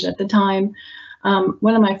teenagers at the time,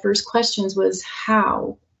 one of my first questions was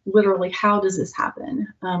how, literally, how does this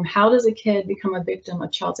happen? How does a kid become a victim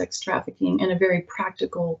of child sex trafficking in a very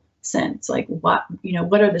practical sense? Like what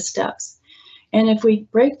are the steps? And if we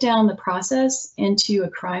break down the process into a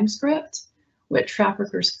crime script, what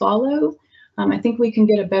traffickers follow, I think we can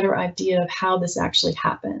get a better idea of how this actually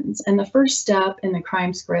happens. And the first step in the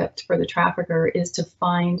crime script for the trafficker is to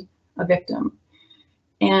find a victim.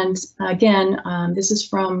 And again, this is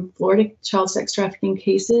from Florida child sex trafficking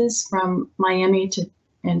cases from Miami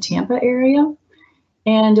and Tampa area.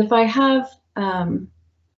 And if I have,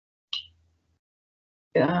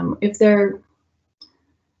 if they're,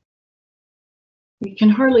 you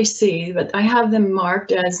can hardly see, but I have them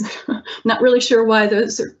marked as, not really sure why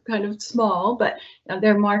those are kind of small, but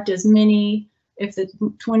they're marked as many if it's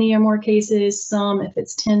 20 or more cases, some if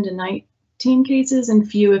it's 10 to 19 cases, and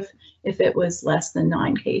few if it was less than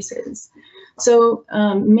 9 cases. So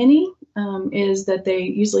many is that they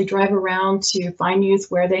usually drive around to find youth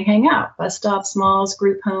where they hang out, bus stops, malls,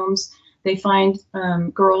 group homes. They find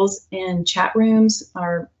girls in chat rooms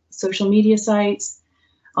or social media sites.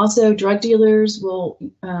 Also, drug dealers will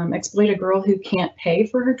exploit a girl who can't pay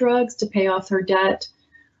for her drugs to pay off her debt.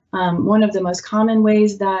 One of the most common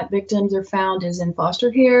ways that victims are found is in foster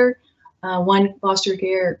care. One foster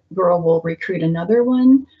care girl will recruit another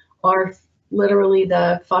one, or literally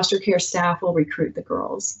the foster care staff will recruit the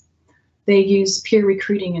girls. They use peer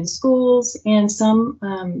recruiting in schools, and some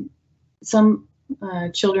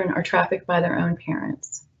children are trafficked by their own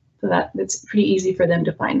parents. So that's pretty easy for them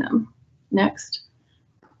to find them. Next.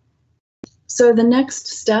 So the next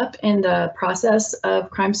step in the process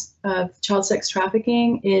of child sex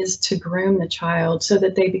trafficking is to groom the child so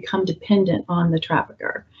that they become dependent on the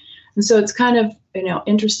trafficker. And so it's kind of,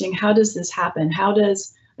 interesting. How does this happen? How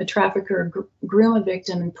does a trafficker groom a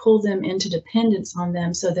victim and pull them into dependence on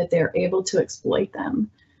them so that they're able to exploit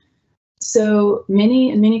them? So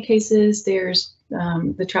in many cases, there's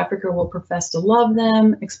the trafficker will profess to love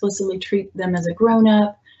them, explicitly treat them as a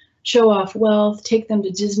grown-up, show off wealth, take them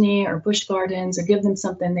to Disney or Busch Gardens, or give them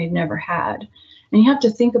something they've never had. And you have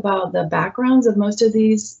to think about the backgrounds of most of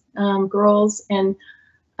these girls, and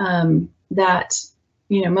that,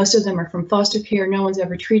 most of them are from foster care. No one's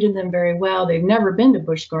ever treated them very well. They've never been to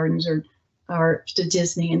Busch Gardens or to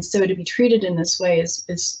Disney. And so to be treated in this way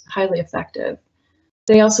is highly effective.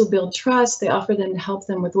 They also build trust. They offer them to help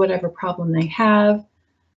them with whatever problem they have.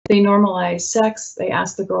 They normalize sex. They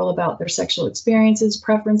ask the girl about their sexual experiences,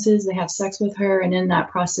 preferences. They have sex with her, and in that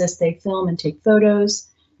process, they film and take photos.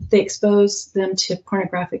 They expose them to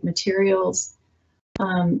pornographic materials.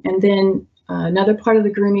 And then another part of the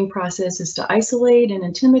grooming process is to isolate and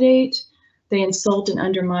intimidate. They insult and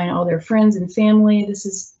undermine all their friends and family. This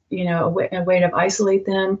is, a way to isolate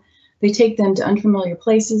them. They take them to unfamiliar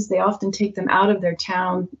places. They often take them out of their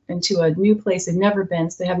town into a new place they've never been,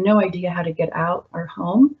 so they have no idea how to get out or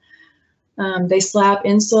home. They slap,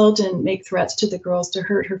 insult, and make threats to the girls to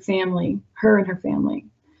hurt her and her family.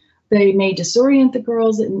 They may disorient the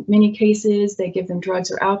girls in many cases. They give them drugs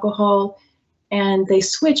or alcohol, and they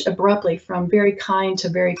switch abruptly from very kind to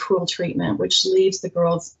very cruel treatment, which leaves the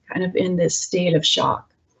girls kind of in this state of shock.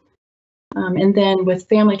 And then with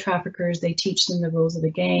family traffickers, they teach them the rules of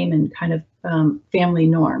the game and kind of family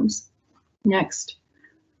norms. Next.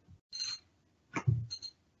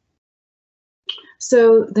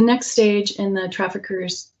 So the next stage in the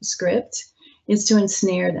trafficker's script is to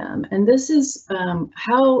ensnare them. And this is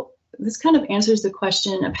how this kind of answers the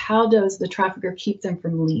question of how does the trafficker keep them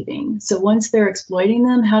from leaving? So once they're exploiting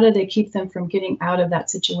them, how do they keep them from getting out of that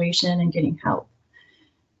situation and getting help?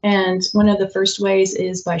 And one of the first ways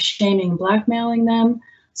is by shaming and blackmailing them.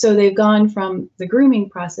 So they've gone from the grooming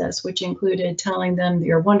process, which included telling them,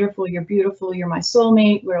 you're wonderful, you're beautiful, you're my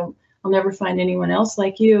soulmate, I'll never find anyone else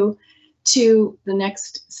like you, to the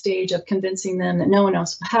next stage of convincing them that no one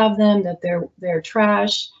else will have them, that they're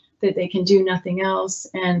trash, that they can do nothing else,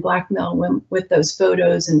 and blackmail them with those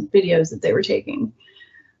photos and videos that they were taking.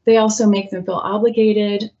 They also make them feel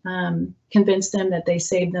obligated, convince them that they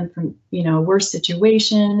saved them from, a worse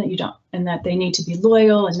situation, and that they need to be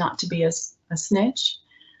loyal and not to be a snitch.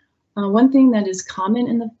 One thing that is common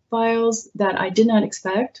in the files that I did not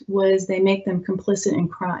expect was they make them complicit in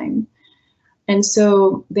crime. And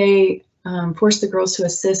so they force the girls to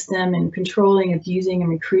assist them in controlling, abusing, and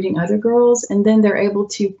recruiting other girls. And then they're able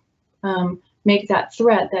to make that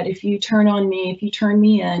threat that if you turn on me, if you turn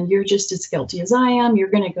me in, you're just as guilty as I am. You're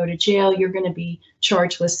going to go to jail. You're going to be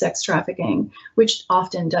charged with sex trafficking, which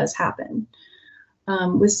often does happen.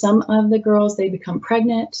 With some of the girls, they become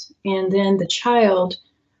pregnant, and then the child,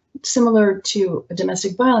 similar to a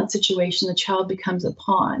domestic violence situation, the child becomes a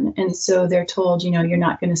pawn. And so they're told, you're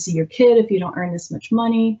not going to see your kid if you don't earn this much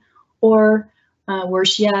money, or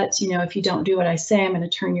worse yet, if you don't do what I say, I'm going to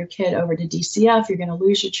turn your kid over to DCF. You're going to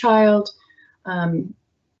lose your child. And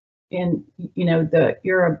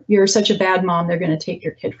you're such a bad mom, they're going to take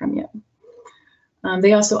your kid from you.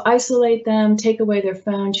 They also isolate them, take away their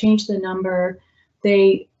phone, change the number.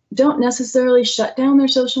 They don't necessarily shut down their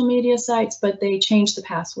social media sites, but they change the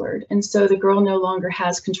password. And so the girl no longer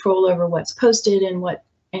has control over what's posted and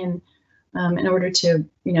in order to,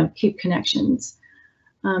 keep connections.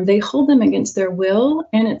 They hold them against their will,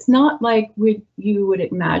 and it's not like you would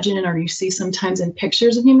imagine or you see sometimes in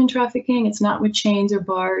pictures of human trafficking. It's not with chains or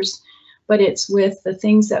bars, but it's with the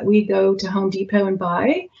things that we go to Home Depot and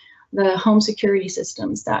buy, the home security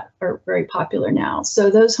systems that are very popular now. So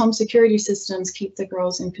those home security systems keep the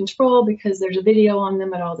girls in control because there's a video on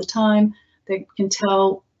them at all the time. They can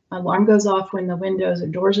tell alarm goes off when the windows or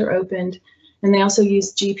doors are opened, and they also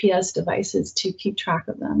use GPS devices to keep track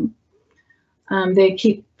of them. They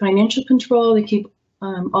keep financial control. They keep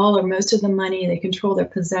all or most of the money. They control their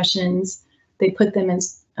possessions. They put them in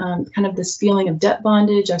kind of this feeling of debt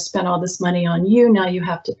bondage. I've spent all this money on you. Now you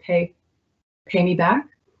have to pay me back.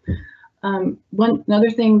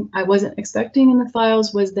 Another thing I wasn't expecting in the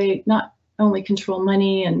files was they not only control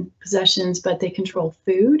money and possessions, but they control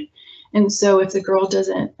food. And so if the girl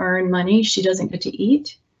doesn't earn money, she doesn't get to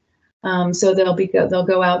eat. So they'll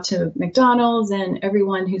go out to McDonald's, and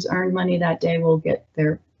everyone who's earned money that day will get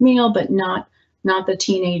their meal, but not the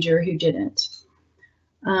teenager who didn't.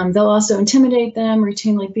 They'll also intimidate them,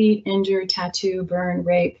 routinely beat, injure, tattoo, burn,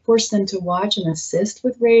 rape, force them to watch and assist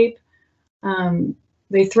with rape.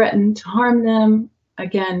 They threaten to harm them,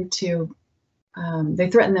 again, they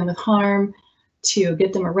threaten them with harm, to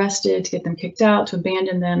get them arrested, to get them kicked out, to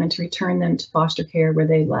abandon them, and to return them to foster care where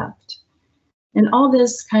they left. And all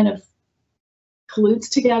this kind of colludes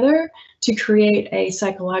together to create a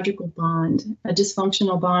psychological bond, a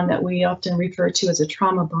dysfunctional bond that we often refer to as a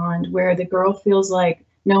trauma bond, where the girl feels like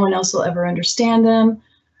no one else will ever understand them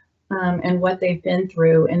and what they've been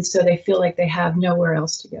through, and so they feel like they have nowhere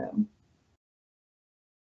else to go.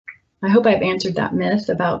 I hope I've answered that myth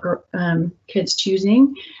about kids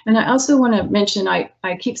choosing. And I also want to mention, I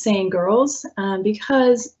keep saying girls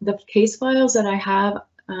because the case files that I have,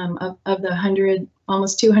 of the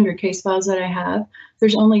almost 200 case files that I have,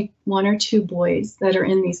 there's only 1 or 2 boys that are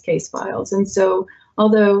in these case files. And so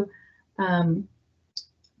although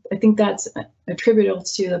I think that's attributable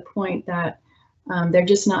to the point that they're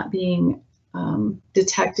just not being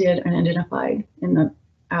detected and identified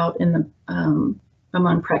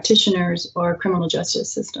among practitioners or criminal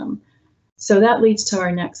justice system. So that leads to our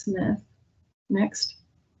next myth. Next.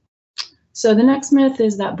 So the next myth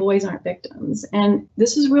is that boys aren't victims. And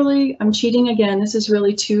this is really, I'm cheating again, this is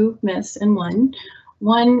really 2 myths in one.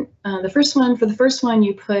 For the first one,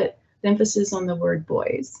 you put the emphasis on the word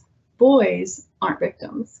boys. Boys aren't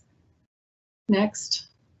victims. Next.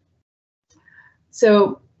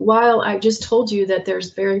 So while I just told you that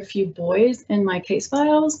there's very few boys in my case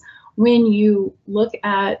files, when you look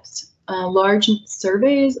at large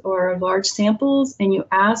surveys or large samples and you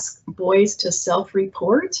ask boys to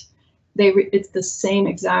self-report, it's the same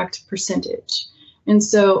exact percentage. And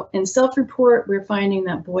so in self-report, we're finding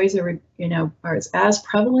that boys are as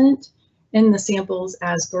prevalent in the samples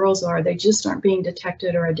as girls are. They just aren't being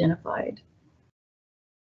detected or identified.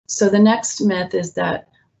 So the next myth is that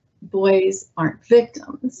boys aren't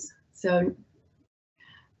victims. So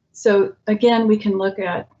So again, we can look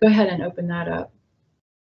at, go ahead and open that up.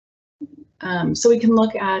 So we can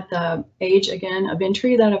look at the age again of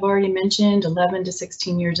entry that I've already mentioned, 11 to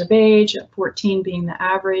 16 years of age, 14 being the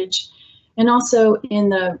average. And also in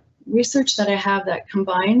the research that I have that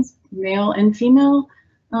combines male and female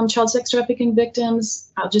child sex trafficking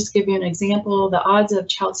victims, I'll just give you an example. The odds of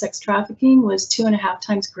child sex trafficking was 2.5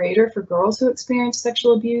 times greater for girls who experienced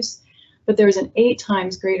sexual abuse, but there was an 8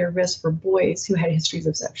 times greater risk for boys who had histories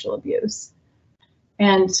of sexual abuse.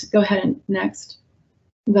 And go ahead and next.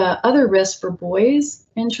 The other risks for boys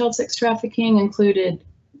in child sex trafficking included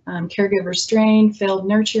caregiver strain, failed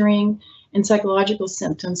nurturing, and psychological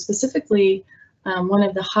symptoms. Specifically, one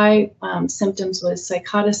of the high symptoms was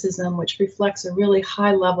psychoticism, which reflects a really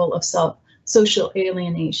high level of social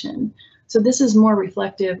alienation. So this is more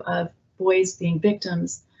reflective of boys being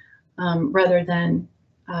victims rather than,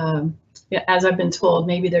 as I've been told,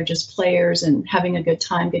 maybe they're just players and having a good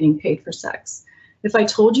time getting paid for sex. If I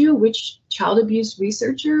told you which child abuse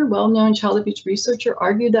researcher, well-known child abuse researcher,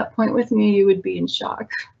 argued that point with me, you would be in shock.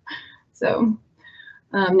 So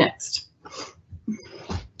next.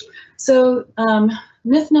 So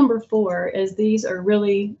myth number 4 is these are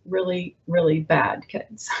really, really, really bad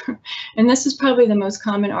kids. And this is probably the most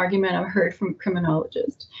common argument I've heard from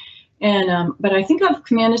criminologists. And but I think I've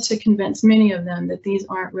managed to convince many of them that these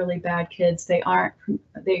aren't really bad kids.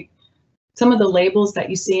 Some of the labels that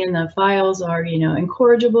you see in the files are, you know,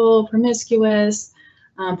 incorrigible, promiscuous,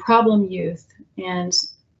 problem youth. And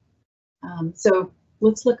so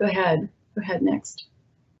let's look ahead. Go ahead next.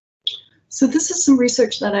 So this is some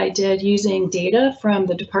research that I did using data from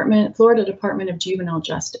the Florida Department of Juvenile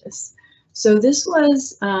Justice. So this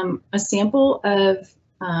was a sample of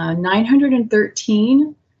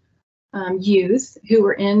 913 youth who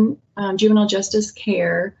were in juvenile justice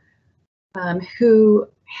care who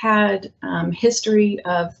had history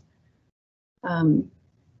of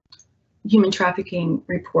human trafficking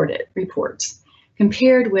reports,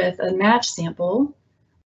 compared with a match sample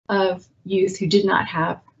of youth who did not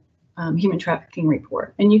have human trafficking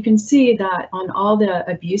report. And you can see that on all the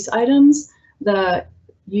abuse items, the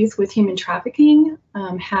youth with human trafficking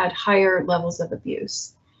had higher levels of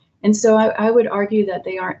abuse. And so I would argue that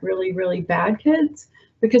they aren't really, really bad kids,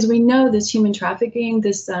 because we know this human trafficking,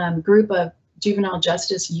 this group of juvenile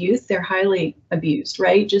justice youth, they're highly abused,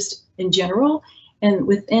 right? Just in general. And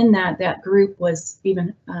within that group was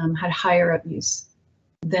even had higher abuse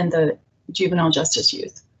than the juvenile justice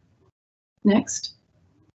youth. Next.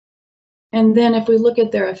 And then if we look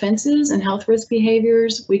at their offenses and health risk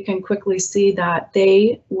behaviors, we can quickly see that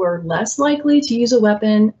they were less likely to use a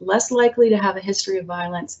weapon, less likely to have a history of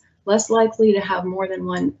violence, less likely to have more than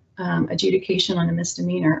one adjudication on a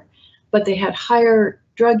misdemeanor, but they had higher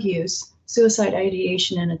drug use, suicide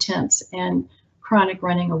ideation and attempts, and chronic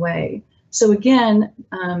running away. So again,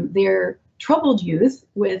 they're troubled youth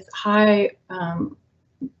with high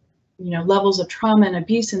levels of trauma and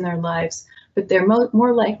abuse in their lives, but they're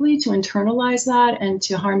more likely to internalize that and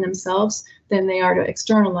to harm themselves than they are to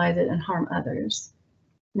externalize it and harm others.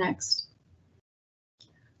 Next.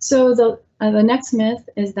 So the next myth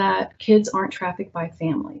is that kids aren't trafficked by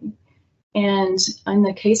family. And in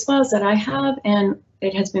the case files that I have, and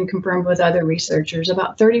it has been confirmed with other researchers,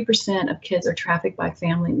 about 30% of kids are trafficked by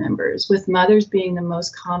family members, with mothers being the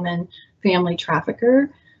most common family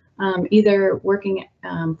trafficker, either working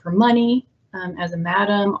for money as a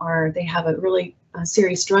madam, or they have a really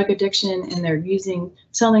serious drug addiction and they're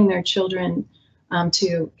selling their children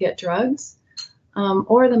to get drugs,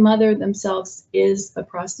 or the mother themselves is a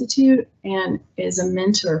prostitute and is a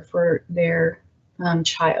mentor for their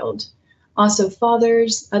child. Also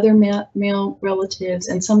fathers, other male relatives,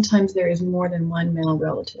 and sometimes there is more than one male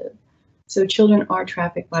relative. So children are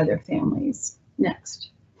trafficked by their families.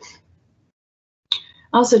 Next.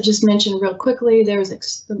 Also just mention real quickly, there was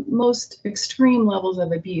the most extreme levels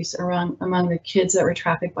of abuse among the kids that were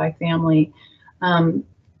trafficked by family,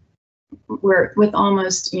 where with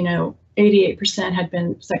almost 88% had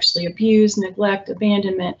been sexually abused, neglect,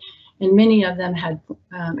 abandonment, and many of them had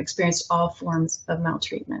experienced all forms of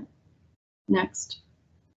maltreatment. Next.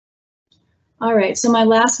 All right, so my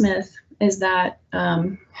last myth is that,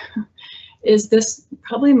 is this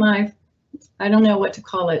probably I don't know what to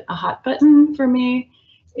call it, a hot button for me,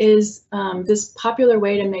 is this popular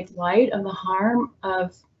way to make light of the harm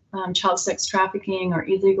of child sex trafficking or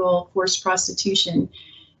illegal forced prostitution,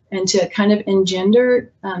 and to kind of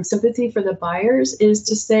engender sympathy for the buyers, is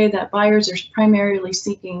to say that buyers are primarily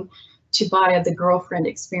seeking to buy the girlfriend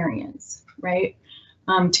experience, right?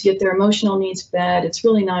 To get their emotional needs fed. It's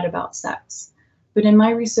really not about sex. But in my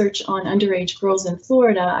research on underage girls in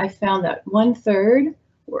Florida, I found that 1/3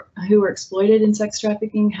 who were exploited in sex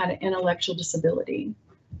trafficking had an intellectual disability.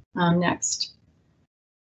 Next.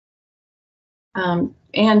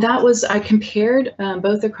 And that was, I compared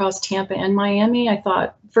both across Tampa and Miami. I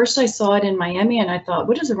thought, first I saw it in Miami and I thought,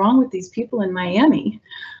 what is wrong with these people in Miami?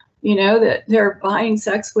 You know, that they're buying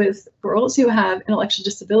sex with girls who have intellectual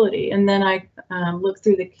disability. And then I looked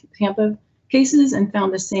through the Tampa cases and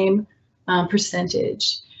found the same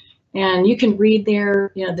percentage. And you can read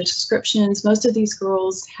there, you know, the descriptions. Most of these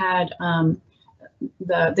girls had,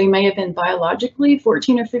 they may have been biologically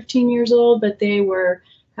 14 or 15 years old, but they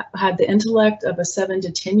had the intellect of a 7 to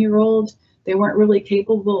 10-year-old. They weren't really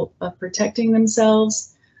capable of protecting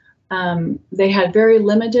themselves. They had very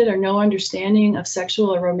limited or no understanding of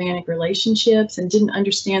sexual or romantic relationships and didn't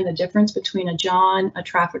understand the difference between a John, a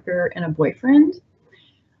trafficker, and a boyfriend.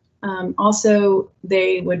 Also,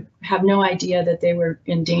 they would have no idea that they were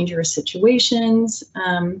in dangerous situations,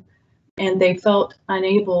 and they felt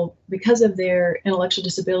unable, because of their intellectual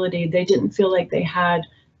disability, they didn't feel like they had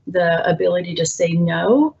the ability to say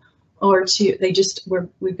no, or they just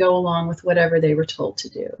would go along with whatever they were told to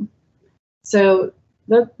do. So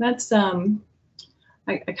that's,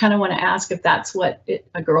 I kind of want to ask if that's what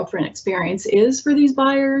a girlfriend experience is for these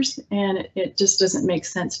buyers, and it just doesn't make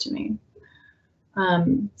sense to me.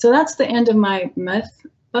 So that's the end of my myth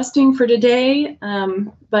busting for today,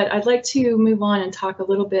 but I'd like to move on and talk a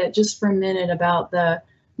little bit just for a minute about the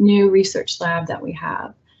new research lab that we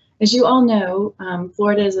have. As you all know,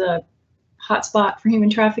 Florida is a hotspot for human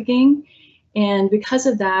trafficking, and because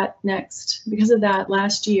of that,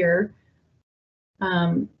 last year,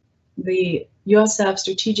 the USF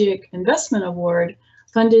Strategic Investment Award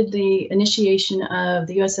funded the initiation of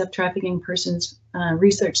the USF Trafficking Persons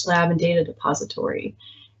Research Lab and Data Depository.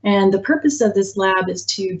 And the purpose of this lab is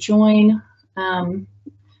to join, to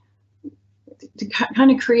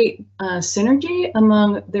kind of create synergy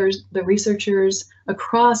among the researchers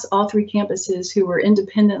across all 3 campuses who were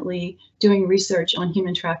independently doing research on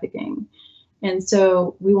human trafficking. And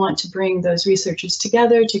so we want to bring those researchers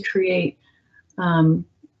together to create,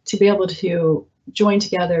 to be able to join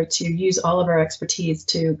together to use all of our expertise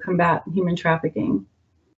to combat human trafficking.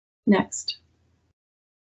 Next.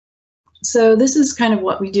 So this is kind of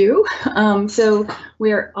what we do. So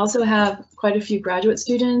we also have quite a few graduate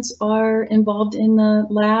students are involved in the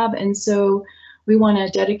lab, and so we want to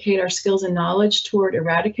dedicate our skills and knowledge toward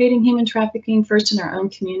eradicating human trafficking, first in our own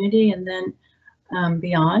community and then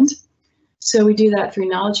beyond. So we do that through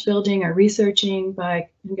knowledge building or researching by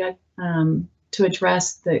to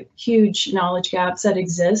address the huge knowledge gaps that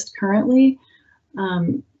exist currently,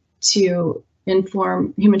 to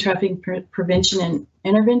inform human trafficking prevention and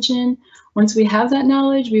intervention. Once we have that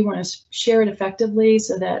knowledge, we want to share it effectively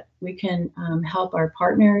so that we can help our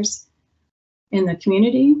partners in the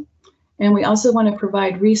community. And we also want to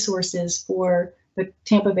provide resources for the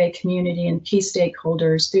Tampa Bay community and key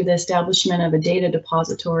stakeholders through the establishment of a data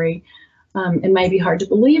depository. It may be hard to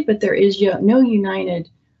believe, but there is no united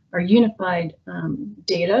or unified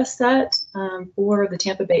data set for the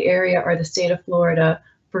Tampa Bay area or the state of Florida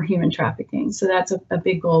for human trafficking. So that's a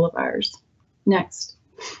big goal of ours. Next.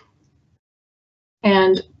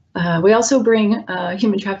 And we also bring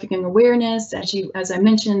human trafficking awareness. As I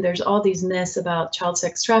mentioned, there's all these myths about child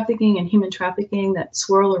sex trafficking and human trafficking that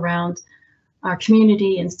swirl around our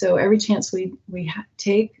community. And so every chance we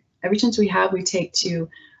take to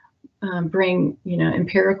bring,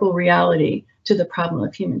 empirical reality to the problem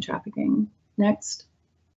of human trafficking. Next.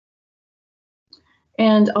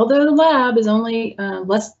 And although the lab is only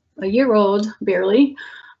a year old, barely,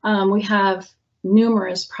 we have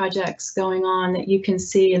numerous projects going on that you can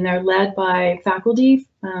see, and they're led by faculty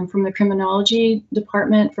from the criminology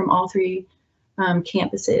department from all 3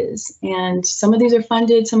 campuses. And some of these are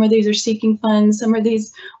funded, some of these are seeking funds, some of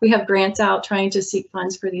these we have grants out trying to seek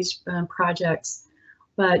funds for these projects.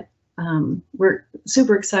 But we're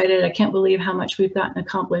super excited. I can't believe how much we've gotten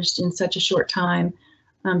accomplished in such a short time,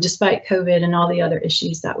 despite COVID and all the other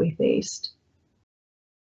issues that we faced.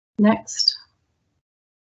 Next.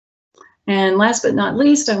 And last but not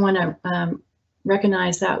least, I want to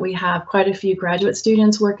recognize that we have quite a few graduate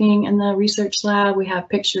students working in the research lab. We have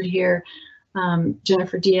pictured here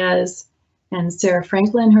Jennifer Diaz and Sarah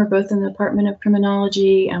Franklin, who are both in the Department of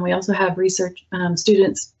Criminology. And we also have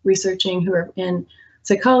students researching who are in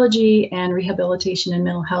psychology and rehabilitation and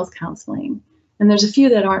mental health counseling. And there's a few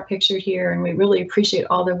that aren't pictured here, and we really appreciate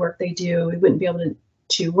all the work they do. We wouldn't be able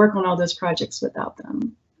to work on all those projects without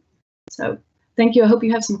them. So thank you. I hope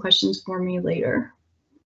you have some questions for me later.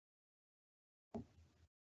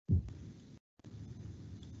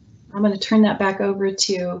 I'm going to turn that back over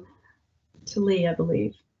to Lee, I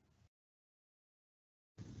believe.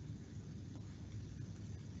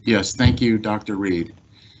 Yes, thank you, Dr. Reed.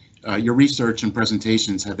 Your research and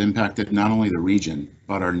presentations have impacted not only the region,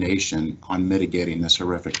 but our nation on mitigating this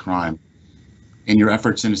horrific crime. And your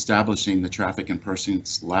efforts in establishing the Traffic in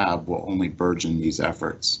Persons Lab will only burgeon these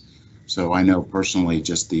efforts. So I know personally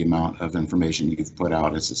just the amount of information you've put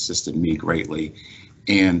out has assisted me greatly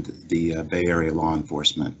and the Bay Area law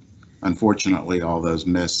enforcement. Unfortunately, all those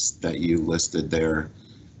myths that you listed there,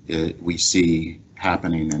 we see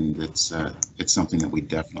happening, and it's something that we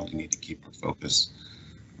definitely need to keep our focus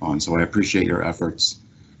on. So I appreciate your efforts.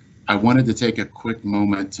 I wanted to take a quick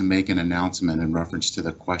moment to make an announcement in reference to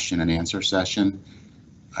the question and answer session.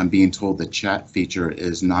 I'm being told the chat feature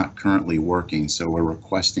is not currently working, so we're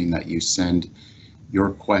requesting that you send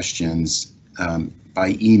your questions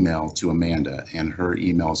by email to Amanda, and her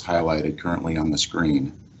email is highlighted currently on the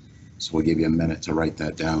screen. So we'll give you a minute to write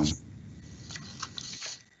that down.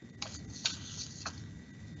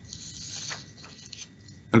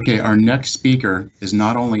 Okay, our next speaker is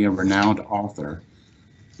not only a renowned author,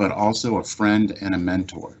 but also a friend and a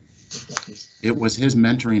mentor. It was his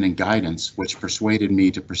mentoring and guidance which persuaded me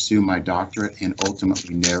to pursue my doctorate and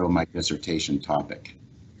ultimately narrow my dissertation topic.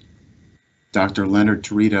 Dr. Leonard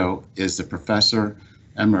Torito is the professor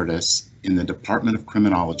emeritus in the Department of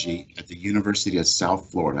Criminology at the University of South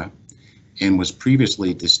Florida and was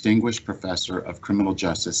previously Distinguished Professor of Criminal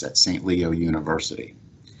Justice at St. Leo University.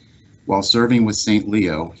 While serving with St.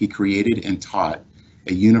 Leo, he created and taught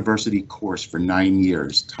a university course for 9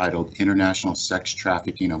 years titled International Sex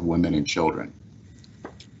Trafficking of Women and Children.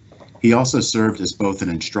 He also served as both an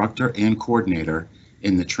instructor and coordinator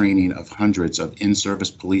in the training of hundreds of in-service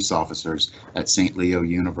police officers at St. Leo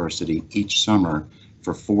University each summer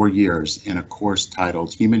for 4 years in a course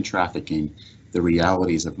titled Human Trafficking, The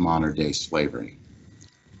Realities of Modern-Day Slavery.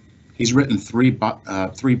 He's written three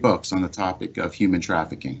books on the topic of human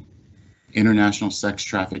trafficking: International Sex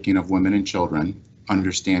Trafficking of Women and Children,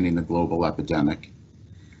 Understanding the Global Epidemic,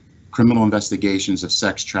 Criminal Investigations of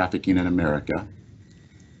Sex Trafficking in America,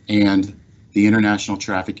 and The International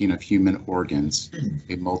Trafficking of Human Organs,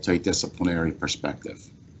 a Multidisciplinary Perspective.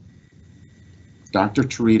 Dr.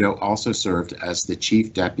 Torito also served as the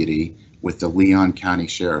Chief Deputy with the Leon County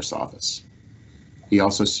Sheriff's Office. He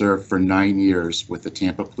also served for 9 years with the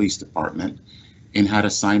Tampa Police Department and had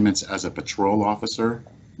assignments as a patrol officer,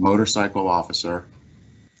 motorcycle officer,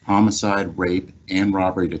 homicide, rape, and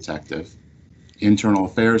robbery detective, internal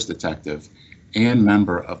affairs detective, and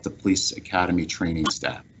member of the Police Academy training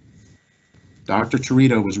staff. Dr.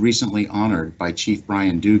 Torito was recently honored by Chief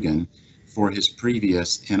Brian Dugan for his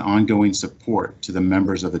previous and ongoing support to the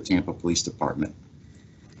members of the Tampa Police Department.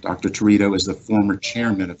 Dr. Torito is the former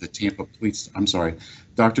chairman of the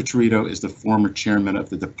Dr. Torito is the former chairman of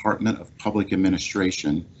the Department of Public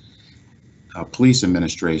Administration, Police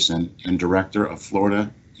Administration, and director of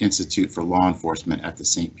Florida Institute for Law Enforcement at the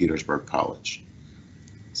St. Petersburg College.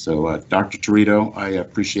 So Dr. Torito, I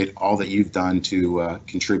appreciate all that you've done to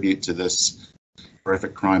contribute to this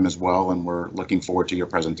horrific crime as well, and we're looking forward to your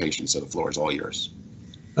presentation, so the floor is all yours.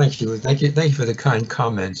 Thank you for the kind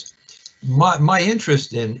comments. My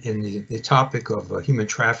interest in the topic of human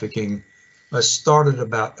trafficking started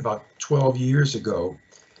about 12 years ago,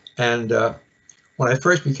 and when I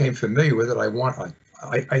first became familiar with it,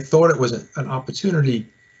 I thought it was an opportunity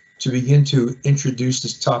to begin to introduce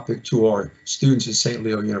this topic to our students at St.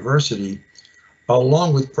 Leo University,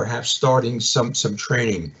 along with perhaps starting some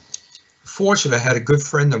training. Fortunately, I had a good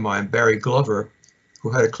friend of mine, Barry Glover,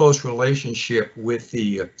 who had a close relationship with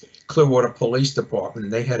the Clearwater Police Department,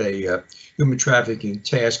 and they had a human trafficking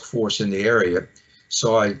task force in the area.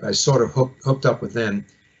 So I sort of hooked up with them,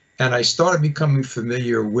 and I started becoming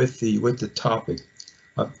familiar with the topic.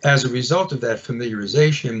 As a result of that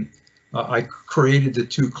familiarization, I created the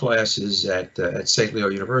 2 classes at St. Leo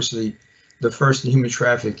University. The first in human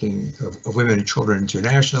trafficking of women and children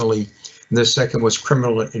internationally, and the second was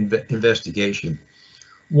criminal investigation.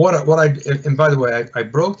 And by the way, I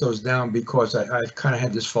broke those down because I've kind of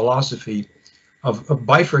had this philosophy of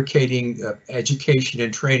bifurcating education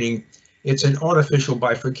and training. It's an artificial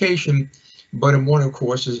bifurcation, but in one, of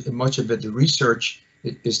course, is much of it, the research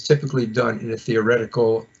is typically done in a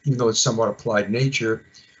theoretical, even though it's somewhat applied nature.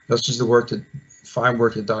 This is the fine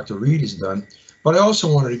work that Dr. Reed has done. But I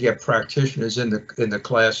also wanted to get practitioners in the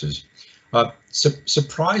classes.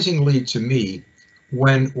 Surprisingly to me,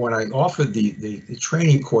 when I offered the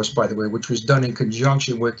training course, by the way, which was done in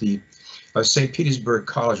conjunction with the St. Petersburg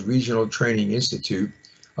College Regional Training Institute,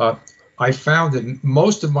 I found that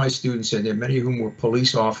most of my students in there, many of whom were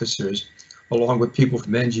police officers, along with people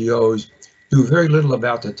from NGOs, knew very little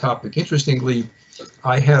about the topic. Interestingly,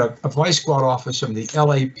 I had a vice squad officer from the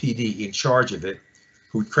LAPD in charge of it,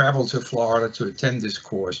 who traveled to Florida to attend this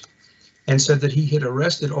course, and said that he had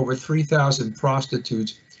arrested over 3,000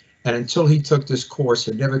 prostitutes, and until he took this course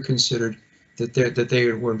had never considered that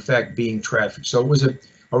they were in fact being trafficked. So it was a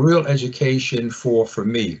real education for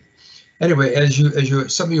me. Anyway, as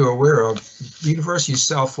some of you are aware of, the University of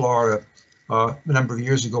South Florida a number of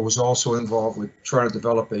years ago was also involved with trying to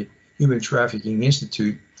develop a human trafficking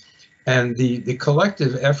institute, and the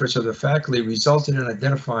collective efforts of the faculty resulted in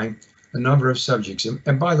identifying a number of subjects.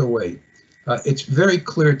 And by the way, it's very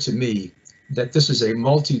clear to me that this is a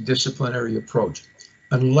multidisciplinary approach.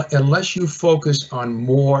 Unless you focus on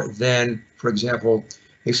more than, for example,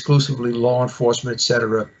 exclusively law enforcement,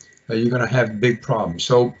 etc., you're going to have big problems.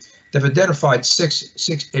 So they've identified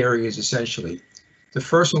six areas essentially. The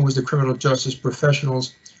first one was the criminal justice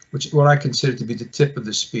professionals, which is what I consider to be the tip of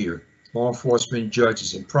the spear. Law enforcement,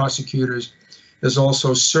 judges, and prosecutors. There's also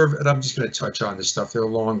and I'm just going to touch on this stuff. They're a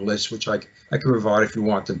long list, which I can provide if you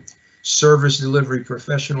want them. Service delivery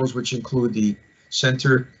professionals, which include the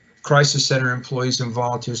crisis center employees and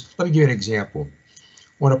volunteers. Let me give you an example.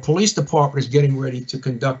 When a police department is getting ready to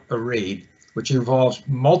conduct a raid, which involves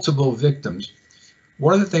multiple victims,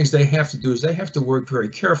 one of the things they have to do is they have to work very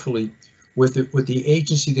carefully with the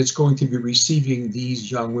agency that's going to be receiving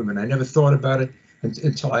these young women. I never thought about it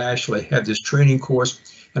until I actually had this training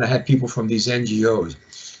course, and I had people from these NGOs.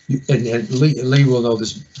 And Lee will know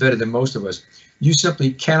this better than most of us. You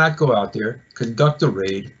simply cannot go out there, conduct a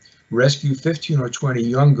raid, rescue 15 or 20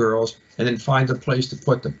 young girls, and then find a place to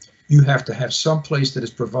put them. You have to have some place that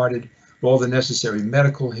is provided with all the necessary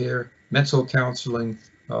medical care, mental counseling,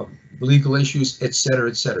 legal issues, etc.,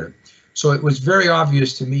 etc. So it was very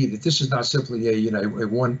obvious to me that this is not simply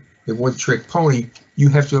a one-trick pony. You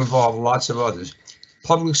have to involve lots of others.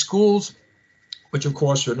 Public schools, which of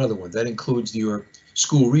course are another one. That includes your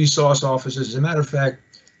school resource officers. As a matter of fact,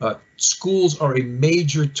 schools are a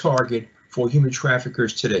major target for human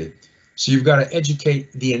traffickers today. So you've got to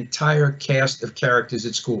educate the entire cast of characters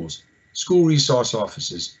at schools. School resource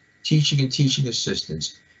officers, teaching and teaching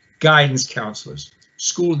assistants, guidance counselors,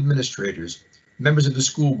 school administrators, members of the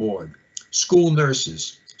school board, school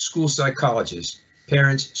nurses, school psychologists,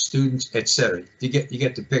 parents, students, etc. You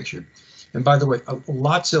get the picture. And by the way,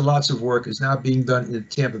 lots and lots of work is now being done in the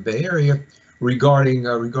Tampa Bay area regarding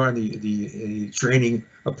the training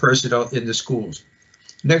of personnel in the schools.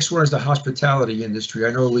 Next one is the hospitality industry.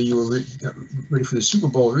 I know, Lee, you were ready for the Super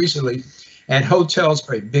Bowl recently, and hotels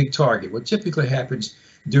are a big target. What typically happens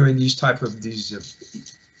during these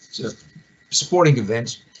sporting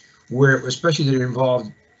events, where especially that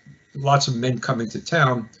involve lots of men coming to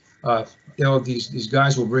town, these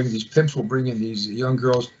guys will bring, these pimps will bring in these young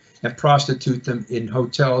girls and prostitute them in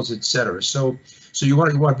hotels, etc. So you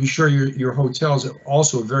want to be sure your hotels are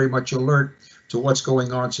also very much alert to what's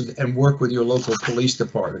going on, and work with your local police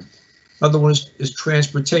department. Another one is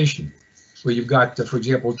transportation, where you've got, for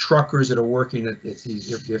example, truckers that are working at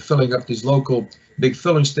these, they're filling up these local big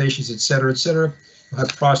filling stations, etc., etc. You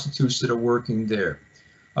have prostitutes that are working there.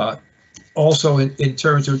 Also, in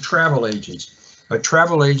terms of travel agents in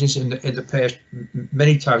the past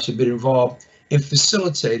many times have been involved in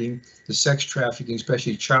facilitating the sex trafficking,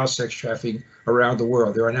 especially child sex trafficking, around the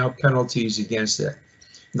world. There are now penalties against that.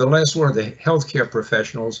 The last one are the healthcare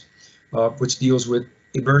professionals, which deals with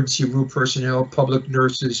emergency room personnel, public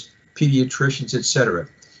nurses, pediatricians, etc.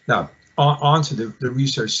 Now, on to the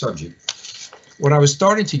research subject. When I was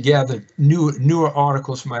starting to gather newer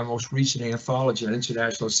articles for my most recent anthology on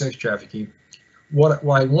international sex trafficking, what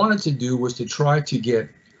I wanted to do was to try to get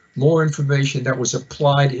more information that was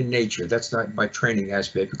applied in nature. That's not my training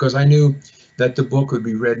aspect, because I knew that the book would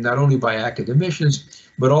be read not only by academicians,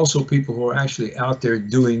 but also people who are actually out there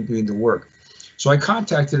doing the work. So I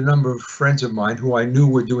contacted a number of friends of mine who I knew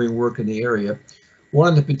were doing work in the area.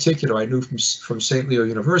 One in particular I knew from St. Leo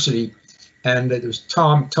University, and it was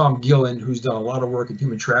Tom Gillen, who's done a lot of work in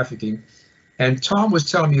human trafficking. And Tom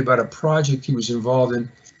was telling me about a project he was involved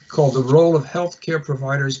in called The Role of Healthcare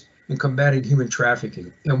Providers in Combating Human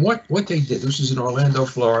Trafficking. And what they did, this was in Orlando,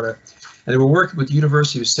 Florida, and they were working with the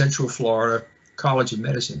University of Central Florida College of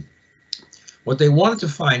Medicine. What they wanted to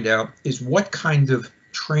find out is what kind of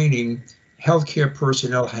training healthcare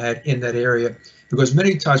personnel had in that area, because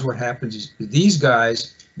many times what happens is these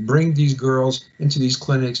guys bring these girls into these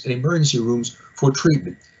clinics and emergency rooms for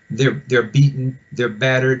treatment. They're beaten, they're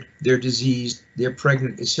battered, they're diseased, they're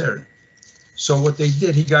pregnant, etc. So what they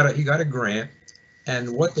did, he got a grant,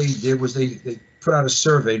 and what they did was they put out a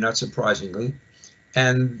survey, not surprisingly,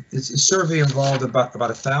 and a survey involved about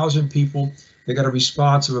 1,000 people. They got a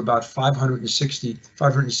response of about 560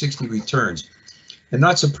 returns. And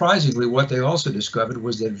not surprisingly, what they also discovered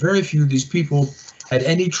was that very few of these people had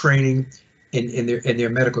any training in their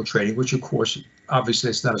medical training, which of course, obviously,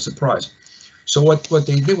 it's not a surprise. So what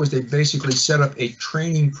they did was they basically set up a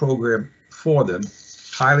training program for them,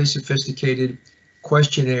 highly sophisticated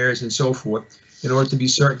questionnaires and so forth, in order to be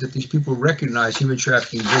certain that these people recognize human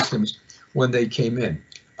trafficking victims when they came in.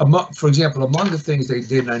 For example, among the things they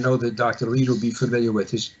did, and I know that Dr. Lee will be familiar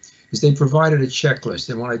with, is they provided a checklist.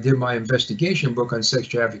 And when I did my investigation book on sex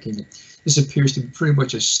trafficking, this appears to be pretty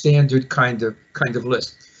much a standard kind of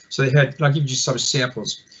list. So they had, I'll give you some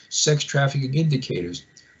samples, sex trafficking indicators.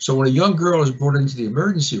 So when a young girl is brought into the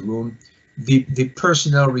emergency room, the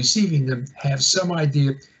personnel receiving them have some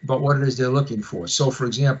idea about what it is they're looking for. So for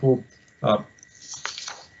example,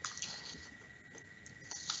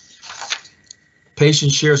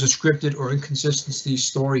 patient shares a scripted or inconsistency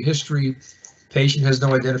story history. Patient has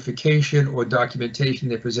no identification or documentation in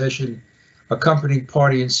their possession. Accompanying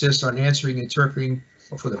party insists on answering, interpreting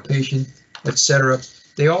for the patient, etc.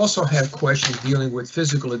 They also have questions dealing with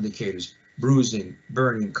physical indicators, bruising,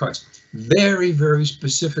 burning, cuts. Very, very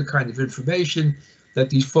specific kind of information that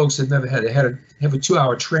these folks have never had. They had to have a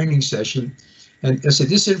 2-hour training session. And I said,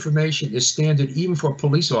 this information is standard even for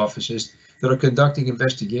police officers that are conducting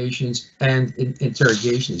investigations and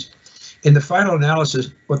interrogations. In the final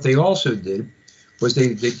analysis, what they also did was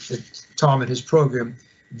Tom and his program,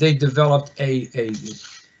 they developed a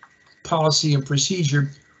policy and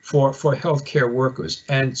procedure for healthcare workers.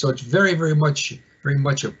 And so it's very, very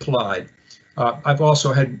much applied. I've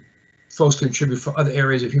also had folks contribute for other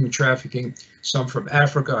areas of human trafficking, some from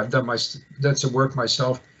Africa. I've done some work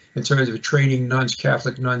myself in terms of training nuns,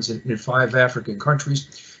 Catholic nuns in 5 African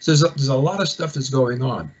countries. So there's a lot of stuff that's going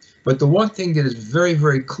on. But the one thing that is very,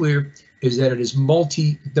 very clear is that it is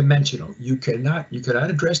multi-dimensional. You cannot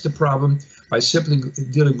address the problem by simply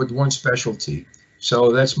dealing with one specialty.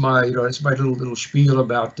 So that's my little spiel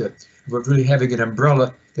about really having an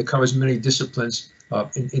umbrella that covers many disciplines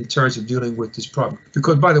in terms of dealing with this problem.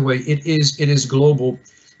 Because, by the way, it is global.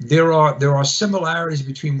 There are similarities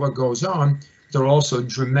between what goes on. There are also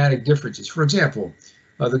dramatic differences. For example,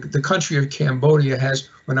 the country of Cambodia has,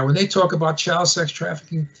 when they talk about child sex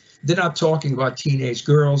trafficking, they're not talking about teenage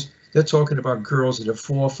girls. They're talking about girls that are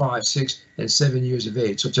 4, 5, 6, and 7 years of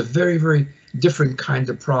age. So it's a very, very different kind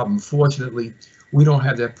of problem. Fortunately, we don't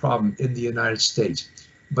have that problem in the United States.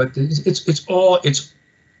 But it's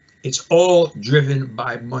all driven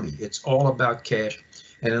by money. It's all about cash.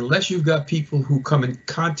 And unless you've got people who come in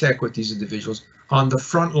contact with these individuals on the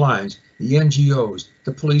front lines, the NGOs,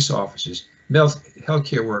 the police officers,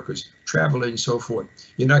 healthcare workers, travel and so forth,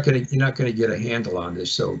 you're not going to get a handle on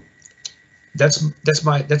this. So that's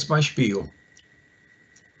my spiel.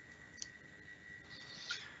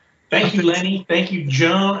 Thank you, Lenny. Thank you,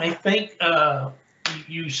 Joan. I think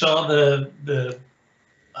you saw the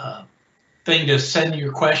thing to send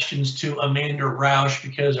your questions to Amanda Roush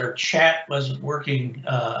because our chat wasn't working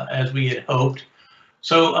as we had hoped.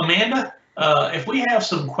 So Amanda, if we have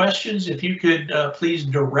some questions, if you could please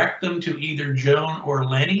direct them to either Joan or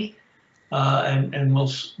Lenny, and we'll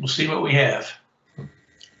see what we have.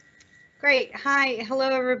 Great. Hi. Hello,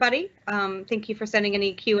 everybody. Thank you for sending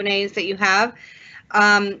any Q&As that you have.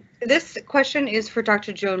 This question is for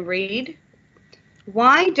Dr. Joan Reed.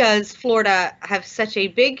 Why does Florida have such a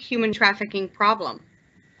big human trafficking problem?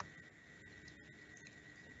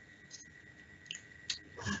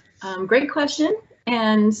 Great question.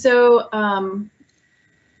 And so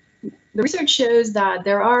the research shows that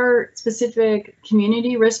there are specific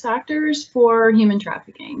community risk factors for human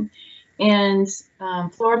trafficking. And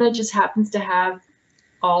Florida just happens to have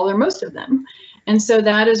all or most of them. And so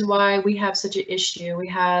that is why we have such an issue. We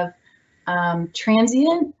have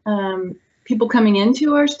transient people coming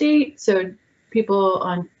into our state, so people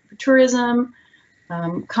on tourism,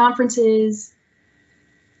 conferences,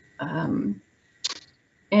 and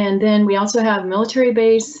then we also have military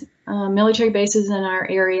bases in our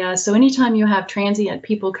area. So anytime you have transient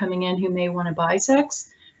people coming in who may want to buy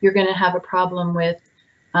sex, you're going to have a problem with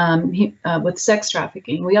sex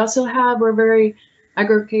trafficking. We also have we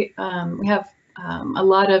have a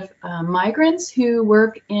lot of migrants who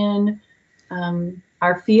work in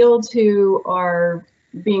our fields who are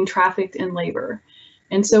being trafficked in labor.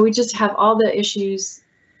 And so we just have all the issues,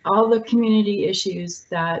 all the community issues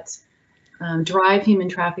that drive human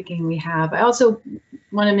trafficking we have. I also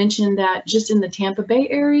want to mention that just in the Tampa Bay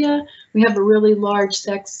area, we have a really large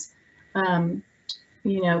sex,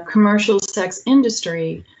 commercial sex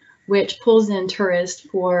industry, which pulls in tourists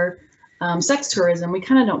for sex tourism. We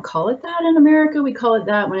kind of don't call it that in America. We call it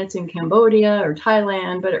that when it's in Cambodia or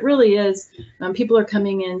Thailand, but it really is, people are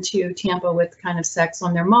coming into Tampa with kind of sex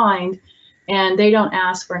on their mind, and they don't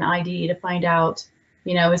ask for an ID to find out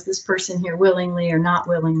You know, is this person here willingly or not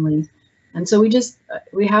willingly? And so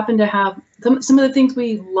we happen to have some of the things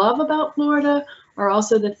we love about Florida are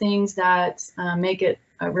also the things that make it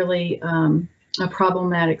a really a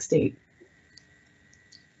problematic state.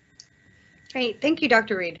 Great, thank you,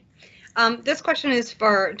 Dr. Reed. This question is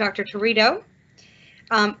for Dr. Torito.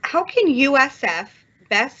 How can USF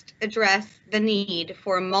best address the need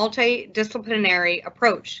for a multidisciplinary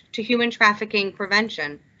approach to human trafficking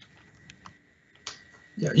prevention?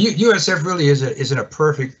 Yeah, USF really is in a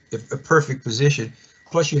perfect position.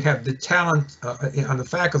 Plus, you have the talent on the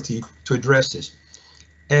faculty to address this.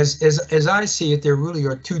 As I see it, there really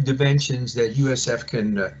are two dimensions that USF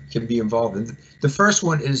can be involved in. The first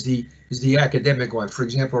one is the academic one. For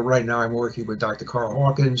example, right now I'm working with Dr. Carl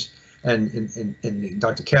Hawkins and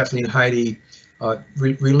Dr. Kathleen Heidi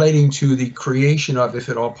relating to the creation of, if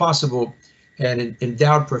at all possible, an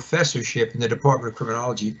endowed professorship in the Department of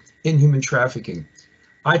Criminology in human trafficking.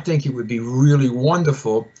 I think it would be really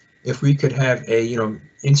wonderful if we could have a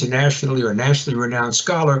internationally or nationally renowned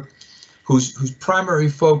scholar whose primary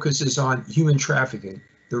focus is on human trafficking,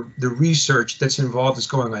 the research that's involved is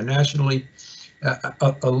going on nationally,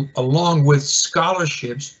 along with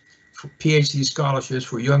scholarships, PhD scholarships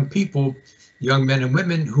for young people, young men and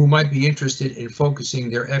women who might be interested in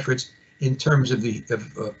focusing their efforts in terms of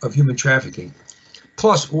human trafficking.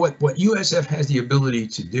 Plus, what USF has the ability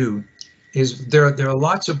to do is there are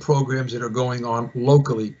lots of programs that are going on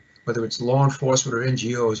locally, whether it's law enforcement or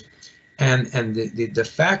NGOs, and the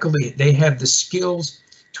faculty, they have the skills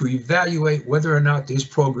to evaluate whether or not these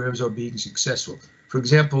programs are being successful. For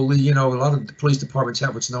example, a lot of the police departments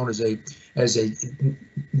have what's known as a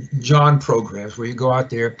John programs, where you go out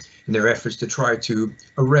there in their efforts to try to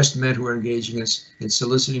arrest men who are engaging in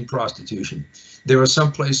soliciting prostitution. There are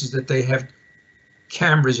some places that they have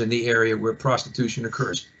cameras in the area where prostitution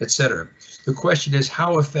occurs, etc. The question is,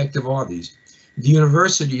 how effective are these? The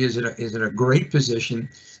university is in a great position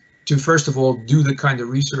to, first of all, do the kind of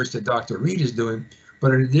research that Dr. Reed is doing,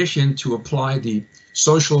 but in addition to apply the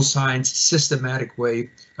social science systematic way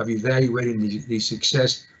of evaluating the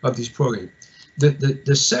success of these programs.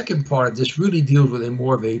 The second part of this really deals with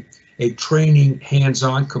more of a training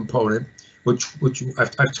hands-on component, which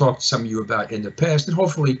I've talked to some of you about in the past, and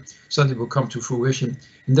hopefully something will come to fruition.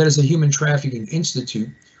 And that is a Human Trafficking Institute,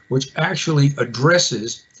 which actually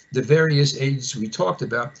addresses the various agencies we talked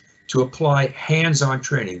about to apply hands-on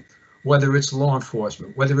training, whether it's law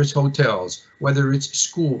enforcement, whether it's hotels, whether it's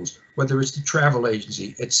schools, whether it's the travel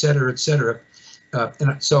agency, et cetera, et cetera.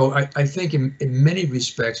 And so I think in many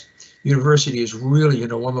respects, university is really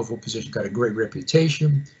in a wonderful position, got a great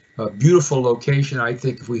reputation, a beautiful location. I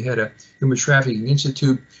think if we had a Human Trafficking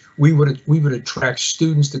Institute, we would attract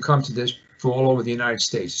students to come to this from all over the United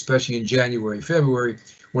States, especially in January, February,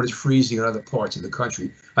 when it's freezing in other parts of the country.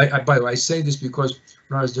 By the way, I say this because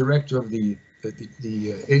when I was director of the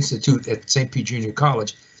institute at St. Pete Junior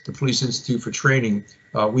College, the Police Institute for Training,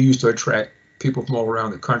 we used to attract people from all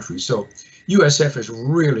around the country. So USF is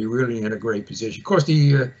really in a great position. Of course,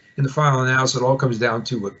 in the final analysis, it all comes down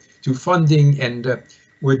to funding, and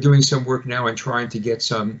we're doing some work now in trying to get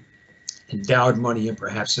some endowed money and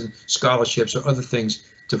perhaps some scholarships or other things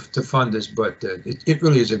to fund this. But it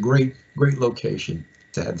really is a great location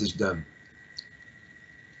to have this done.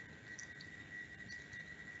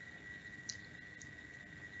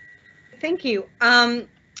 Thank you.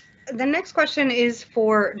 The next question is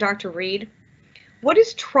for Dr. Reed. What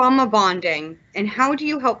is trauma bonding, and how do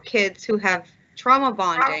you help kids who have trauma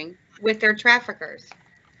bonding with their traffickers?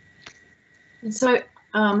 So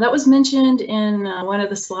that was mentioned in one of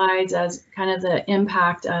the slides as kind of the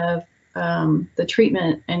impact of the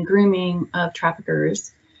treatment and grooming of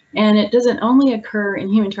traffickers. And it doesn't only occur in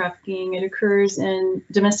human trafficking, it occurs in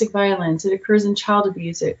domestic violence, it occurs in child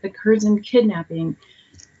abuse, it occurs in kidnapping,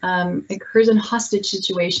 it occurs in hostage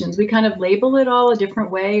situations. We kind of label it all a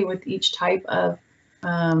different way with each type of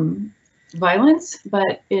violence,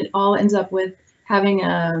 but it all ends up with having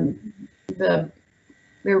there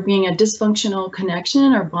being a dysfunctional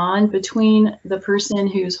connection or bond between the person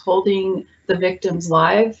who's holding the victim's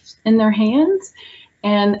life in their hands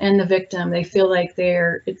and the victim. They feel like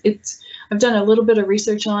I've done a little bit of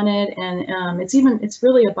research on it, and it's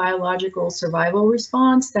really a biological survival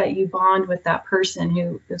response that you bond with that person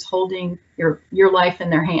who is holding your life in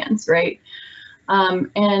their hands, right?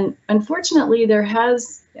 And unfortunately, there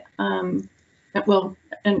has, well,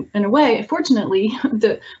 in a way, fortunately,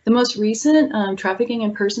 the most recent trafficking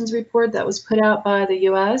in persons report that was put out by the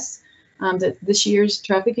U.S., this year's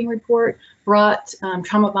trafficking report, brought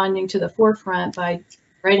trauma bonding to the forefront by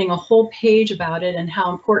writing a whole page about it and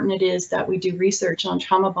how important it is that we do research on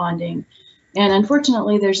trauma bonding And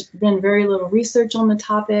unfortunately, there's been very little research on the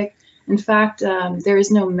topic. In fact, there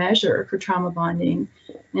is no measure for trauma bonding.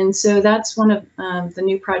 And so that's one of the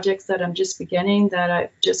new projects that I'm just beginning, that I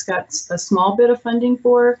just got a small bit of funding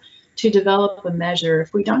for, to develop a measure.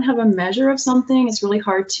 If we don't have a measure of something, it's really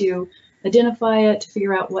hard to identify it, to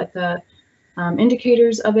figure out what the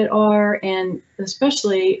indicators of it are, and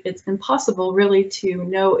especially it's impossible really to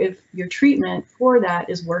know if your treatment for that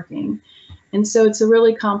is working. And so it's a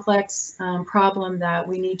really complex problem that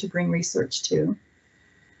we need to bring research to.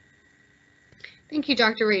 Thank you,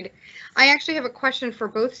 Dr. Reed. I actually have a question for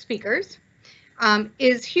both speakers.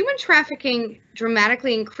 Is human trafficking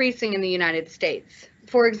dramatically increasing in the United States?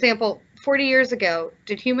 For example, 40 years ago,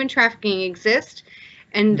 did human trafficking exist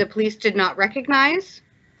and the police did not recognize?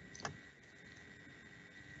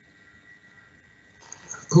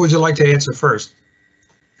 Who would you like to answer first?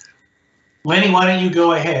 Lenny, why don't you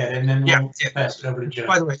go ahead, and then we'll pass it over to Joe.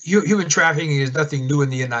 By the way, human trafficking is nothing new in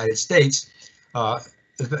the United States. As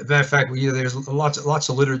a matter of fact, there's lots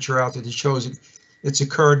of literature out there that shows it's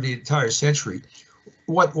occurred the entire century.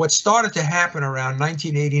 What started to happen around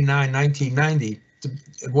 1989, 1990,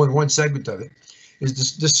 one segment of it,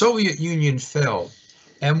 is the Soviet Union fell,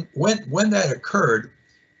 and when that occurred,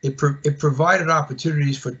 it provided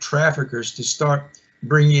opportunities for traffickers to start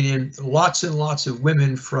bringing in lots and lots of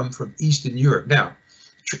women from Eastern Europe. Now,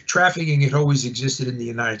 trafficking had always existed in the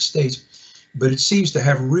United States, but it seems to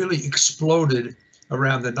have really exploded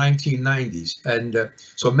around the 1990s. And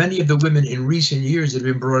so many of the women in recent years that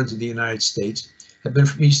have been brought into the United States have been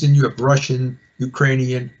from Eastern Europe, Russian,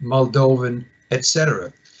 Ukrainian, Moldovan,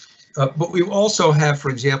 etc. But we also have, for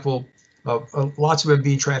example, lots of women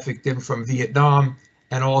being trafficked in from Vietnam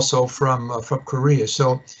and also from Korea.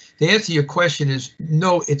 So the answer to your question is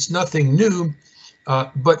no, it's nothing new,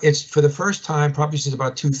 but it's for the first time, probably since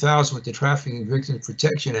about 2000 with the Trafficking Victims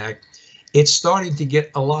Protection Act, it's starting to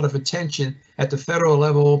get a lot of attention at the federal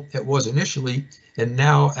level. It was initially, and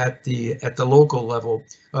now at the local level.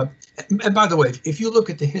 And by the way, if you look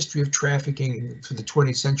at the history of trafficking for the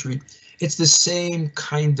 20th century, it's the same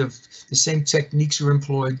techniques are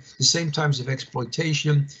employed, the same types of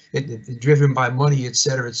exploitation, driven by money, et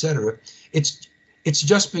cetera, et cetera. It's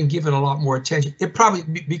just been given a lot more attention. It probably,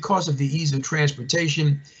 because of the ease of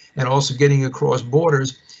transportation and also getting across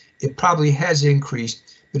borders, it probably has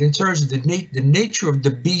increased. But in terms of the nature of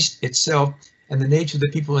the beast itself and the nature of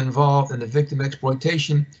the people involved and the victim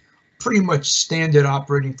exploitation, pretty much standard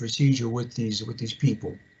operating procedure with these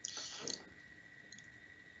people.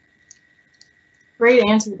 Great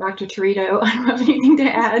answer, Dr. Torito. I don't have anything to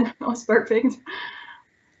add. That was perfect.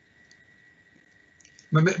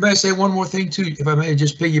 May I say one more thing too, if I may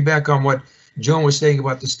just piggyback on what Joan was saying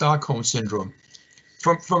about the Stockholm Syndrome.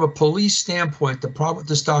 From a police standpoint, the problem with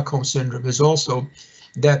the Stockholm Syndrome is also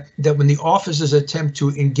that when the officers attempt to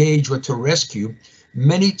engage or to rescue,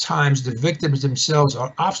 many times the victims themselves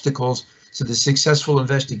are obstacles to the successful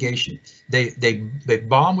investigation. They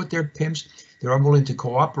bond with their pimps. They're unwilling to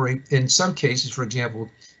cooperate. In some cases, for example,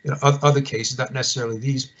 in other cases, not necessarily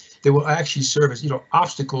these, they will actually serve as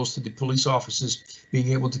obstacles to the police officers being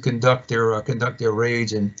able to conduct their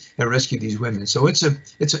raids and rescue these women. So it's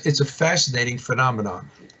a fascinating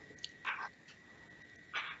phenomenon.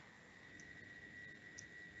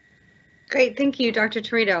 Great, thank you, Dr.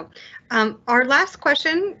 Torito. Our last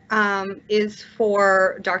question is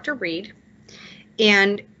for Dr. Reed,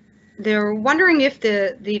 and they're wondering if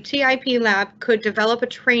the TIP lab could develop a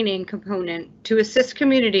training component to assist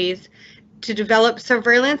communities to develop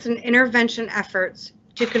surveillance and intervention efforts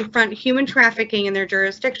to confront human trafficking in their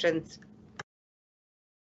jurisdictions.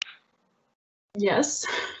 Yes,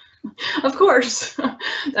 of course.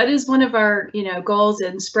 That is one of our, goals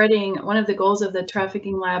in spreading. One of the goals of the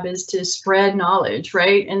trafficking lab is to spread knowledge,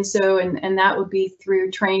 right? And so, and that would be through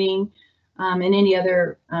training and any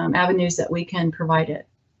other avenues that we can provide it.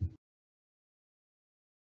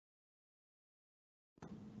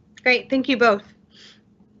 Great, thank you both.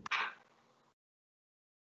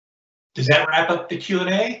 Does that wrap up the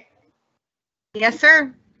Q&A? Yes,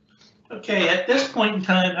 sir. Okay, at this point in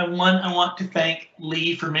time, I want to thank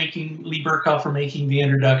Lee Burkoff for making the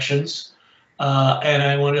introductions. And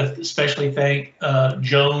I want to especially thank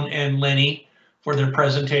Joan and Lenny for their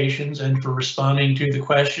presentations and for responding to the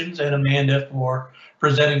questions, and Amanda for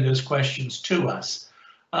presenting those questions to us.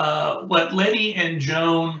 What Lenny and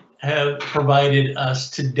Joan have provided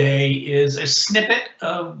us today is a snippet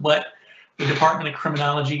of what the Department of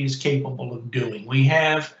Criminology is capable of doing. We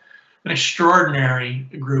have an extraordinary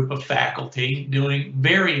group of faculty doing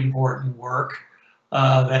very important work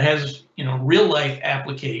that has, real life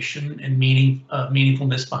application and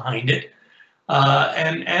meaningfulness behind it.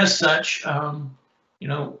 And as such, you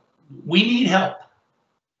know, we need help.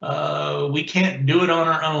 We can't do it on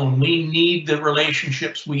our own. We need the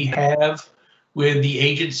relationships we have with the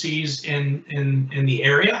agencies in the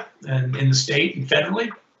area and in the state and federally.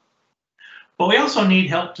 But we also need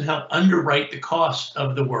help to help underwrite the cost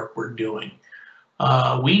of the work we're doing.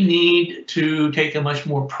 We need to take a much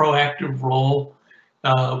more proactive role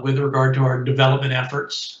with regard to our development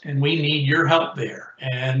efforts, and we need your help there.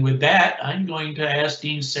 And with that, I'm going to ask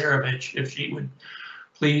Dean Sarovich if she would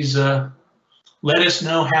please let us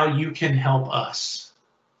know how you can help us.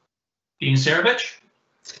 Dean Sarovich?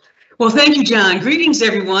 Well, thank you, John. Greetings,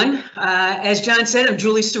 everyone. As John said, I'm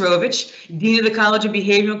Julie Sarovich, Dean of the College of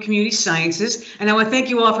Behavioral and Community Sciences, and I want to thank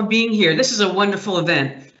you all for being here. This is a wonderful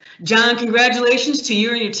event. John, congratulations to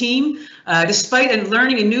you and your team. Despite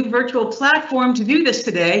learning a new virtual platform to do this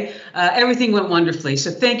today, everything went wonderfully. So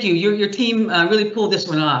thank you. Your team really pulled this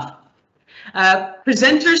one off.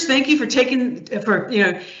 Presenters, thank you for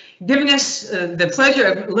giving us the pleasure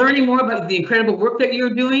of learning more about the incredible work that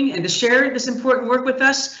you're doing and to share this important work with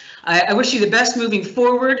us. I wish you the best moving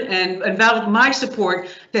forward and value my support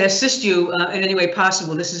to assist you in any way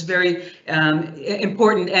possible. This is very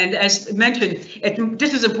important, and as mentioned, it's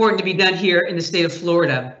just as important to be done here in the state of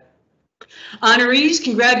Florida. Honorees,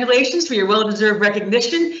 congratulations for your well-deserved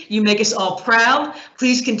recognition. You make us all proud.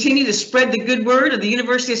 Please continue to spread the good word of the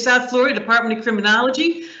University of South Florida Department of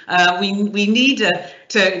Criminology. We need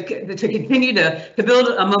to continue to build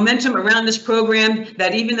a momentum around this program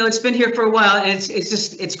that, even though it's been here for a while, and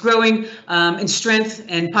it's growing in strength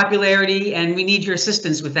and popularity, and we need your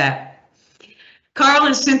assistance with that. Carl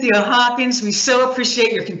and Cynthia Hawkins, we so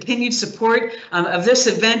appreciate your continued support of this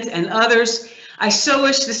event and others. I so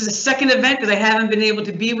wish this is a second event that I haven't been able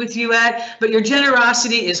to be with you at, but your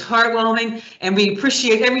generosity is heartwarming, and we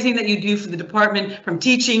appreciate everything that you do for the department, from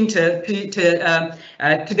teaching to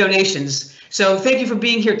donations. So thank you for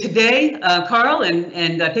being here today, Carl,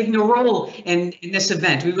 and taking a role in this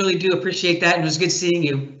event. We really do appreciate that, and it was good seeing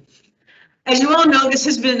you. As you all know, this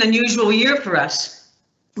has been an unusual year for us.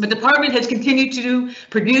 The department has continued to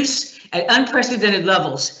produce at unprecedented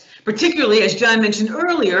levels. Particularly, as John mentioned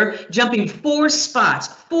earlier, jumping 4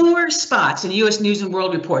 spots in U.S. News and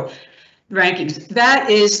World Report rankings.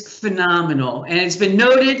 That is phenomenal, and it's been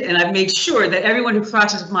noted, and I've made sure that everyone who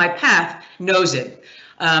crosses my path knows it.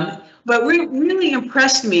 But what really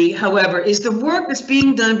impressed me, however, is the work that's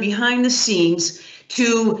being done behind the scenes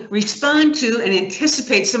to respond to and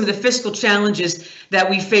anticipate some of the fiscal challenges that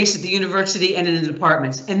we face at the university and in the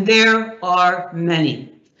departments, and there are many.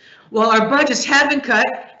 Well, our budgets have been cut,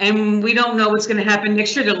 and we don't know what's going to happen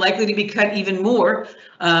next year. They're likely to be cut even more.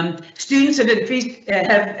 Students have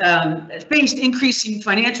faced increasing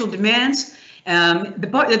financial demands.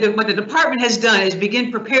 What the department has done is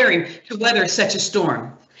begin preparing to weather such a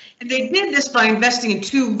storm. And they did this by investing in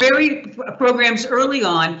 2 programs early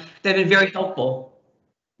on that have been very helpful.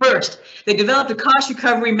 First, they developed a cost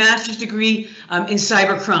recovery master's degree in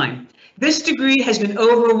cybercrime. This degree has been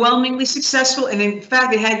overwhelmingly successful, and in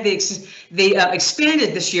fact, they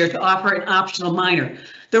expanded this year to offer an optional minor.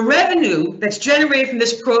 The revenue that's generated from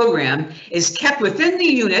this program is kept within the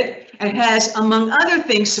unit and has, among other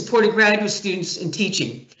things, supported graduate students in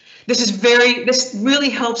teaching. This really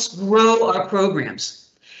helps grow our programs.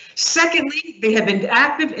 Secondly, they have been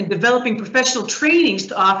active in developing professional trainings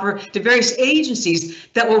to offer to various agencies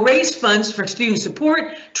that will raise funds for student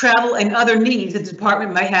support, travel, and other needs that the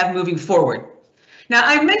department might have moving forward. Now,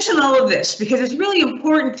 I mention all of this because it's really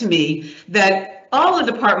important to me that all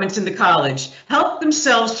the departments in the college help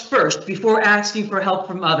themselves first before asking for help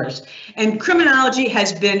from others. And criminology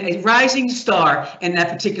has been a rising star in that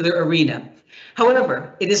particular arena.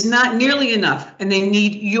 However, it is not nearly enough, and they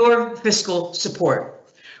need your fiscal support.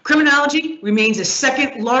 Criminology remains the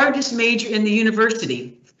 2nd largest major in the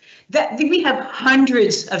university. We have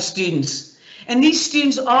hundreds of students, and these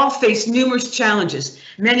students all face numerous challenges.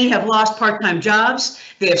 Many have lost part-time jobs.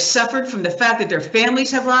 They have suffered from the fact that their families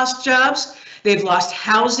have lost jobs. They've lost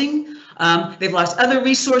housing. They've lost other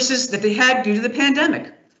resources that they had due to the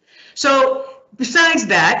pandemic. So besides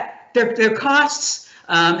that, their costs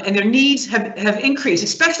and their needs have increased,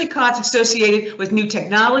 especially costs associated with new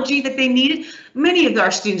technology that they needed. Many of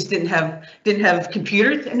our students didn't have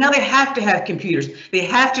computers, and now they have to have computers. They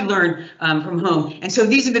have to learn from home, and so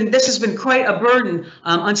this has been quite a burden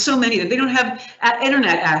on so many of them. They don't have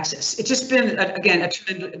internet access. It's just been again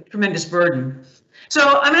a tremendous burden.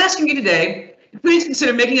 So I'm asking you today, please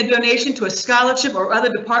consider making a donation to a scholarship or other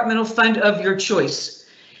departmental fund of your choice.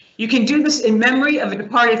 You can do this in memory of a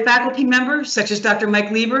departed faculty member, such as Dr.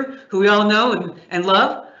 Mike Lieber, who we all know and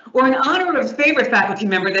love, or in honor of a favorite faculty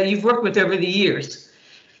member that you've worked with over the years.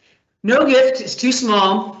 No gift is too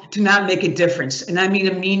small to not make a difference, and I mean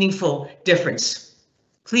a meaningful difference.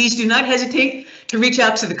 Please do not hesitate to reach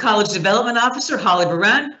out to the College Development Officer, Holly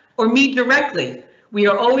Baran, or me directly. We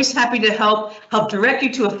are always happy to help direct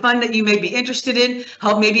you to a fund that you may be interested in,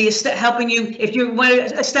 helping you if you want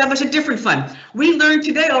to establish a different fund. We learned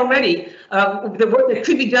today already the work that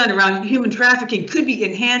could be done around human trafficking could be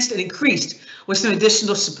enhanced and increased with some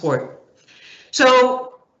additional support.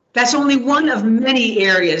 So that's only one of many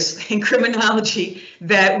areas in criminology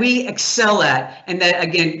that we excel at and that,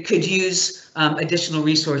 again, could use additional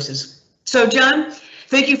resources. So, John,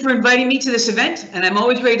 thank you for inviting me to this event, and I'm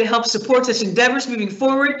always ready to help support such endeavors moving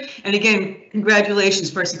forward. And again,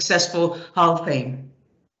 congratulations for a successful Hall of Fame.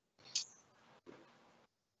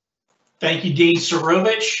 Thank you, Dean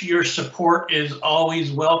Surovich. Your support is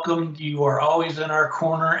always welcomed. You are always in our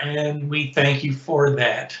corner, and we thank you for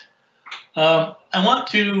that. I want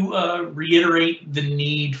to reiterate the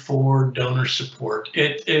need for donor support.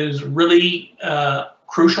 It is really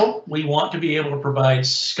crucial. We want to be able to provide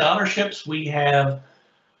scholarships. We have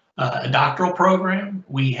a doctoral program.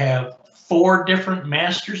 We have 4 different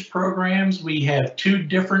master's programs. We have 2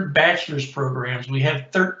 different bachelor's programs. We have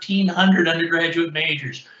 1,300 undergraduate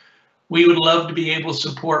majors. We would love to be able to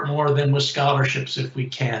support more than with scholarships if we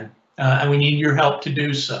can, and we need your help to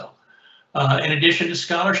do so. In addition to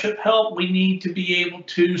scholarship help, we need to be able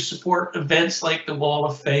to support events like the Wall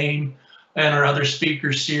of Fame and our other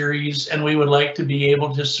speaker series, and we would like to be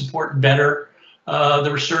able to support better the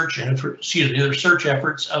research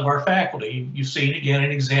efforts of our faculty. You've seen again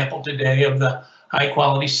an example today of the high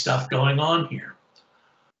quality stuff going on here.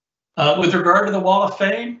 With regard to the Wall of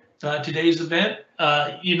Fame, today's event,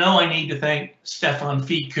 I need to thank Stefan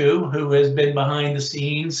Fiku, who has been behind the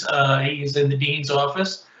scenes. He is in the Dean's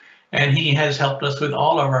office, and he has helped us with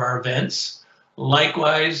all of our events.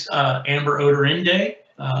 Likewise, Amber Oderinde,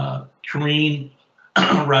 Karine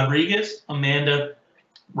Rodriguez, Amanda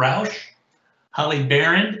Rausch, Holly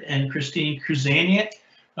Barron, and Christine Kruzaniak,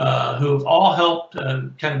 who have all helped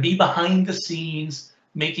kind of be behind the scenes,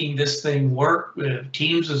 making this thing work.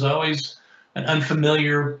 Teams is always an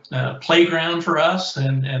unfamiliar playground for us,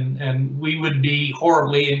 and we would be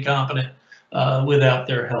horribly incompetent without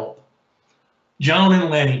their help. Joan and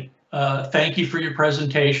Lenny, thank you for your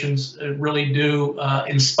presentations. It really do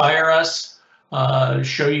inspire us,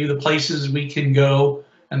 show you the places we can go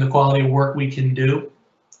and the quality of work we can do.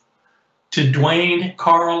 To Dwayne,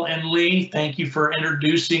 Carl, and Lee, thank you for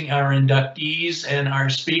introducing our inductees and our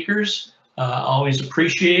speakers. Always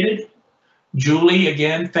appreciated. Julie,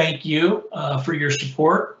 again, thank you for your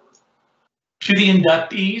support. To the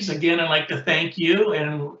inductees, again, I'd like to thank you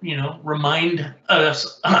and remind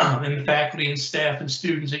us and the faculty and staff and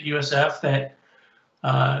students at USF that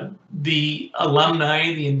the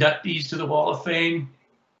alumni, the inductees to the Wall of Fame,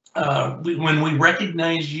 when we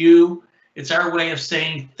recognize you, it's our way of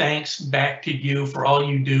saying thanks back to you for all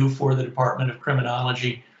you do for the Department of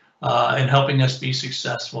Criminology and helping us be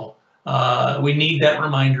successful. We need that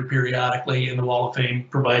reminder periodically, and the Wall of Fame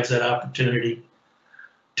provides that opportunity.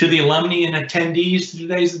 To the alumni and attendees to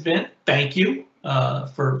today's event, thank you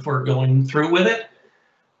for going through with it.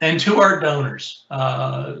 And to our donors,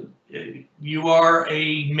 you are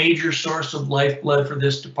a major source of lifeblood for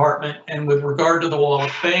this department. And with regard to the Wall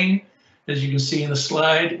of Fame, as you can see in the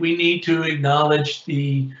slide, we need to acknowledge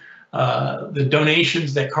the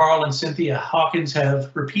donations that Carl and Cynthia Hawkins have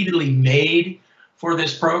repeatedly made for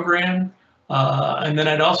this program. And then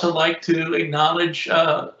I'd also like to acknowledge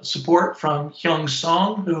support from Hyung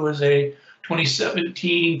Song, who is a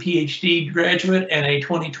 2017 PhD graduate and a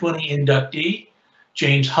 2020 inductee.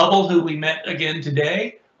 James Hubble, who we met again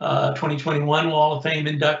today, 2021 Wall of Fame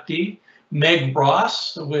inductee. Meg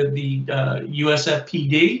Ross with the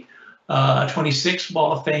USFPD, 26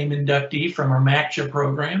 Wall of Fame inductee from our MACJA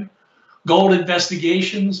program. Gold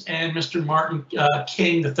Investigations and Mr. Martin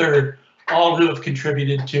King III, all who have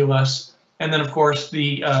contributed to us. And then, of course,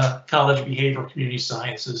 the College of Behavioral Community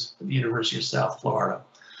Sciences at the University of South Florida.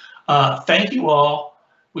 Thank you all.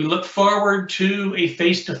 We look forward to a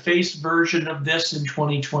face-to-face version of this in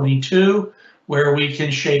 2022, where we can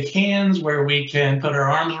shake hands, where we can put our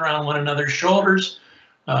arms around one another's shoulders,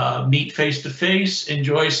 meet face-to-face,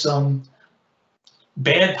 enjoy some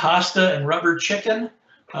bad pasta and rubber chicken,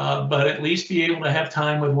 but at least be able to have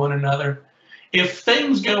time with one another. If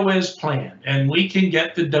things go as planned and we can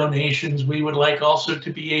get the donations, we would like also to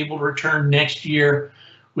be able to return next year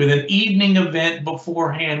with an evening event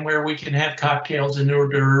beforehand where we can have cocktails and hors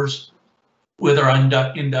d'oeuvres with our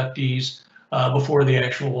inductees before the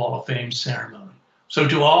actual Wall of Fame ceremony. So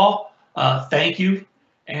to all, thank you.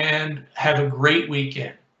 and have a great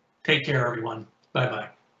weekend. Take care, everyone. Bye-bye.